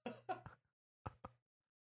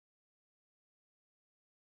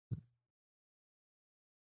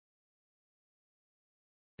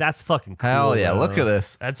 That's fucking cool. Hell yeah, though. look at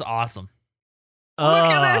this. That's awesome. Look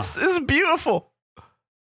at this. This is beautiful.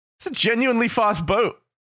 It's a genuinely fast boat.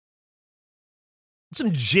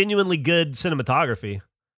 Some genuinely good cinematography.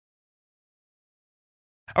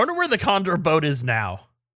 I wonder where the Condor boat is now.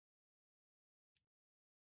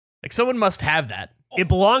 Like, someone must have that. It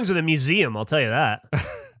belongs in a museum, I'll tell you that.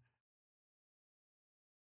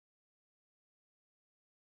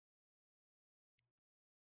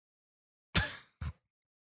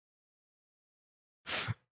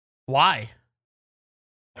 Why?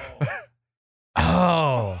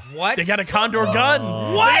 Oh. What? They got a Condor gun.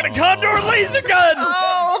 Oh. They got a Condor laser gun.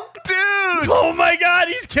 Oh, dude. Oh my god,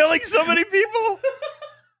 he's killing so many people.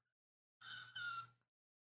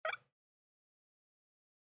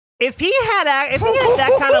 If he had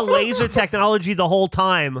that kind of laser technology the whole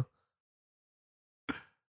time,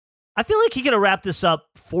 I feel like he could have wrapped this up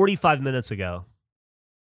 45 minutes ago.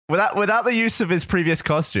 Without the use of his previous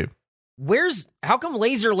costume. How come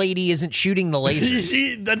Laser Lady isn't shooting the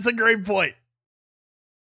lasers? That's a great point.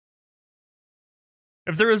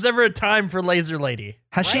 If there was ever a time for Laser Lady,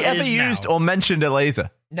 Has she it ever is used now. or mentioned a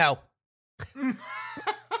laser? No.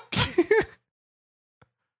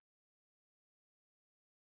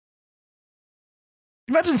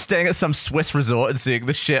 Imagine staying at some Swiss resort and seeing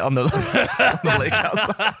this shit on the, on the lake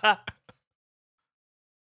outside.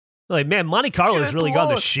 Like, man, Monte Carlo has Good really gone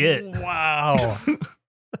to Lord. shit. Wow.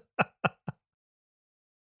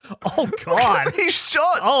 Oh, God. He's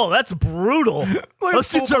shot. Oh, that's brutal. Like a Those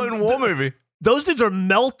dudes are- full-blown war movie. Those dudes are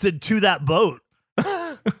melted to that boat.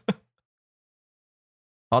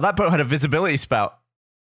 Oh, that boat had a visibility spout.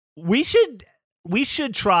 We should we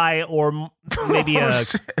should try, or maybe a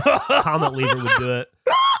comment leaver would do it,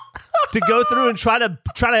 to go through and try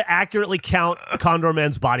to accurately count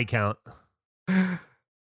Condorman's body count.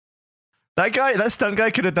 That stunt guy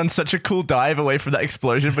could have done such a cool dive away from that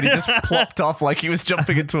explosion, but he just plopped off like he was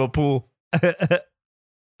jumping into a pool.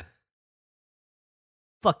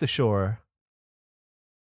 Fuck the shore.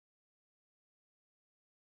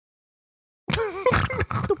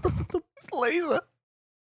 It's laser.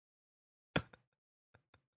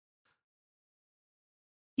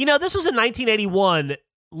 You know, this was in 1981.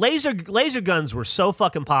 Laser guns were so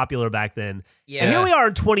fucking popular back then. Yeah. And here we are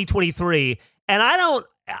in 2023, and I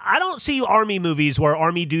don't see army movies where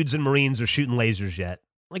army dudes and Marines are shooting lasers yet.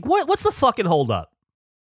 Like, what's the fucking hold up?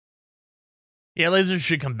 Yeah, lasers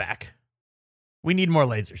should come back. We need more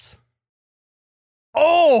lasers.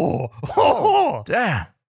 Oh, Damn.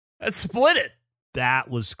 that split it. That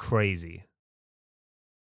was crazy.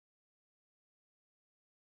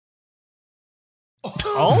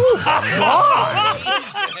 Oh my god!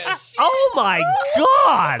 Jesus. Oh my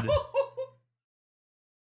god!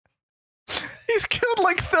 He's killed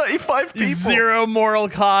like 35 people. Zero moral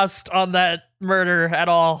cost on that murder at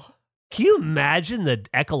all. Can you imagine the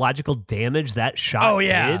ecological damage that shot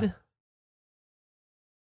yeah. did?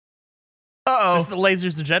 Just Uh-oh. the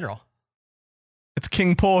lasers in general. It's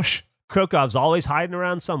King Porsche. Krokhov's always hiding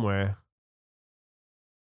around somewhere.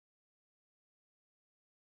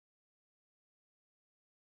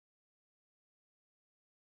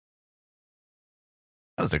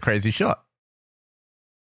 That was a crazy shot.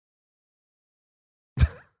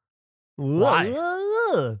 Why?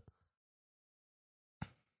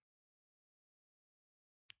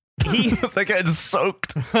 They're getting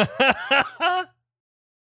soaked.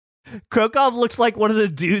 Krokhov looks like one of the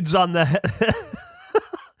dudes on the...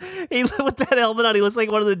 He with that helmet on, he looks like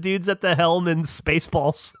one of the dudes at the helm in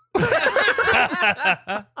Spaceballs.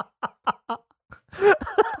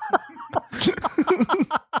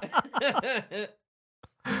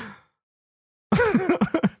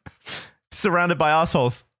 Surrounded by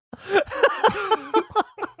assholes.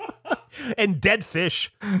 And dead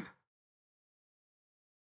fish.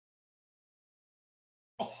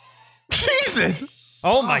 Jesus!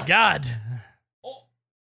 Oh my god. Oh,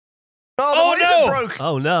 Oh, the laser no! broke.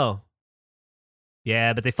 Oh no.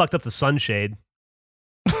 Yeah, but they fucked up the sunshade.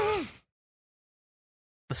 The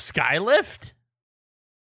skylift?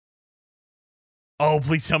 Oh,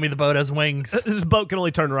 please tell me the boat has wings. This boat can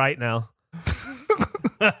only turn right now.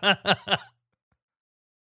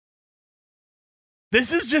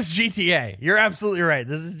 This is just GTA. You're absolutely right.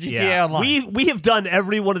 This is GTA Online. We have done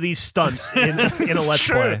every one of these stunts in a Let's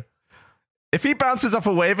True. Play. If he bounces off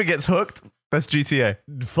a wave and gets hooked, that's GTA.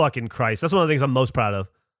 Fucking Christ. That's one of the things I'm most proud of.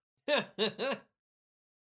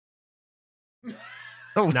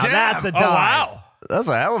 Oh, Now damn. that's a Oh, dive. wow. That's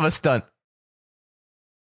a hell of a stunt.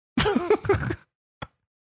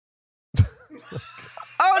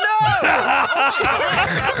 Oh,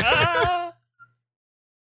 no!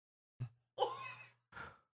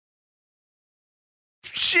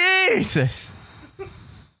 Jesus!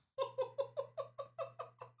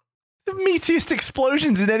 The meatiest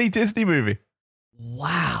explosions in any Disney movie.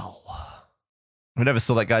 Wow. We never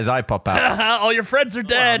saw that guy's eye pop out. All your friends are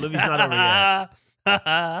dead. the movie's not over yet.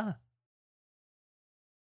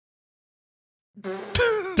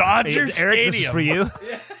 Dodger Hey, Eric, this is Stadium. for you.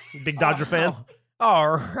 Big Dodger fan.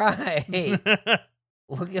 All right.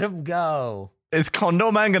 Look at him go. Is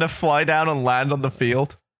Condorman gonna fly down and land on the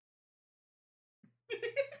field?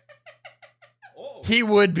 He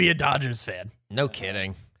would be a Dodgers fan. No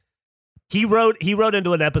kidding. He wrote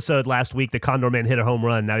into an episode last week that Condorman hit a home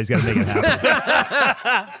run. Now he's got to make it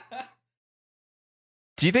happen.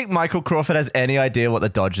 Do you think Michael Crawford has any idea what the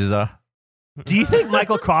Dodgers are? Do you think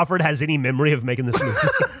Michael Crawford has any memory of making this movie?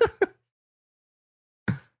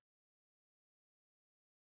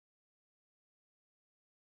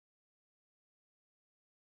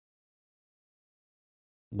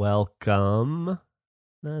 Welcome,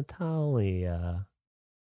 Natalia.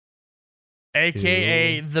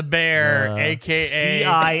 AKA the bear. AKA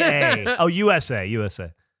CIA. Oh,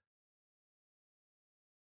 USA.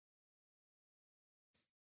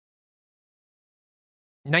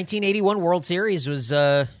 1981 World Series was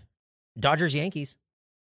Dodgers Yankees.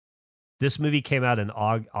 This movie came out in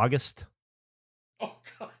August. Oh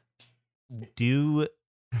god. Do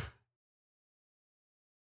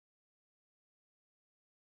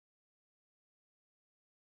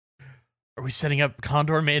Are we setting up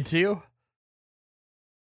Condorman 2?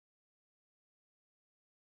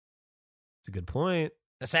 It's a good point.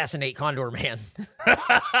 Assassinate Condorman.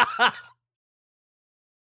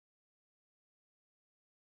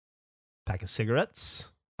 Pack of cigarettes.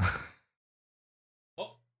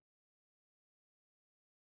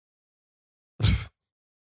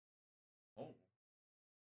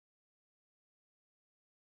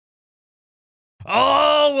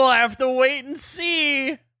 Oh, we'll have to wait and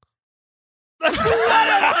see. We'll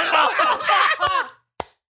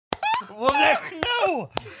never know.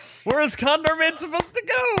 Where is Condorman supposed to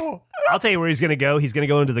go? I'll tell you where he's going to go. He's going to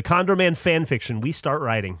go into the Condorman fan fiction we start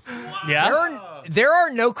writing. Yeah. There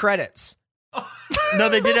are no credits. No,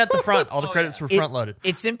 they did at the front. All the credits were front loaded.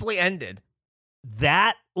 It simply ended.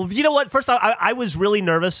 Well, you know what? First off, I was really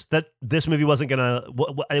nervous that this movie wasn't gonna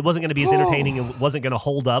be as entertaining and wasn't gonna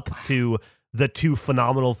hold up to the two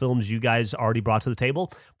phenomenal films you guys already brought to the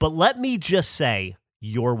table. But let me just say,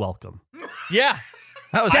 you're welcome. Yeah.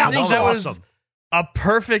 That was I think that was awesome. a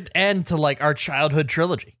perfect end to like our childhood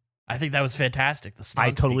trilogy. I think that was fantastic. The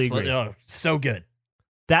stunts, I totally the agree. Oh, so good.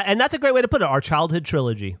 That's a great way to put it. Our childhood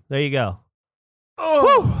trilogy. There you go.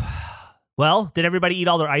 Oh, Whew. Well, did everybody eat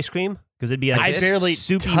all their ice cream? Because it'd be I barely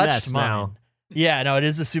soupy touched mess mine. now. Yeah, no, it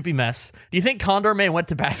is a soupy mess. Do you think Condorman went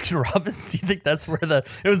to Baskin Robbins? Do you think that's where it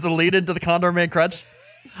was the lead into the Condorman crunch?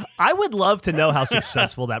 I would love to know how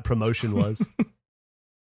successful that promotion was.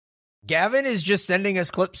 Gavin is just sending us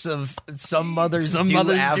clips of some mothers Some do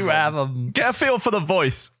mothers have do them. have them. Get a feel for the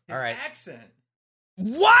voice. All right. Accent.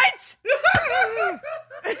 What?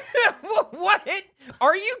 What?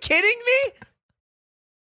 Are you kidding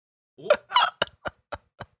me?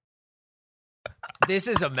 This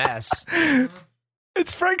is a mess.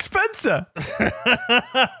 It's Frank Spencer.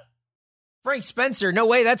 Frank Spencer. No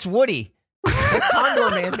way. That's Woody. That's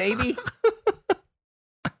Condorman, baby.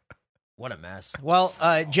 What a mess. Well,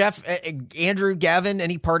 Jeff, Andrew, Gavin,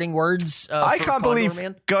 any parting words? I for can't believe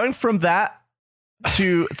Condorman? going from that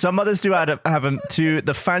to some others do have them to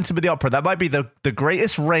the Phantom of the Opera. That might be the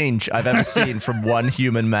greatest range I've ever seen from one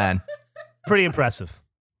human man. Pretty impressive.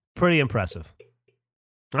 Pretty impressive.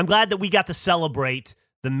 I'm glad that we got to celebrate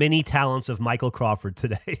the many talents of Michael Crawford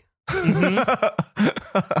today.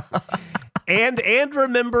 and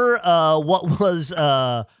remember what was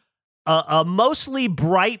a mostly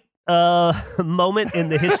bright moment in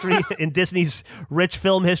the history in Disney's rich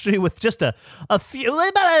film history, with just a few,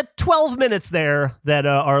 about 12 minutes there that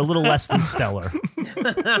are a little less than stellar.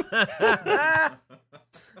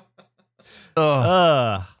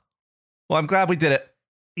 Well, I'm glad we did it.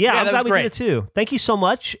 Yeah, Yeah, I'm that glad was we did great. it too. Thank you so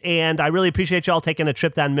much, and I really appreciate y'all taking a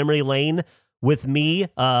trip down memory lane with me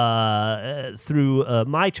through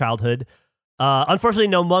my childhood. Unfortunately,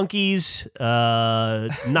 no monkeys,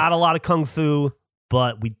 not a lot of kung fu,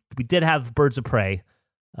 but we did have Birds of Prey,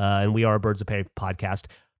 and we are a Birds of Prey podcast.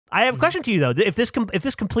 I have a question to you though. If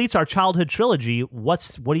this completes our childhood trilogy,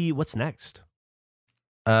 what's next?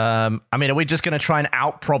 I mean, are we just going to try and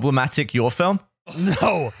out problematic your film?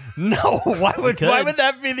 No. Why would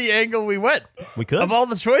that be the angle we went? We could. Of all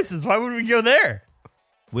the choices, why would we go there?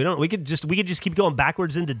 We don't. We could just keep going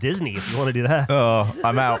backwards into Disney if you want to do that. Oh,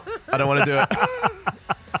 I'm out. I don't want to do it.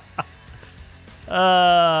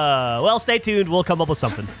 Well, stay tuned. We'll come up with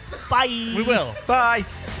something. Bye. We will. Bye.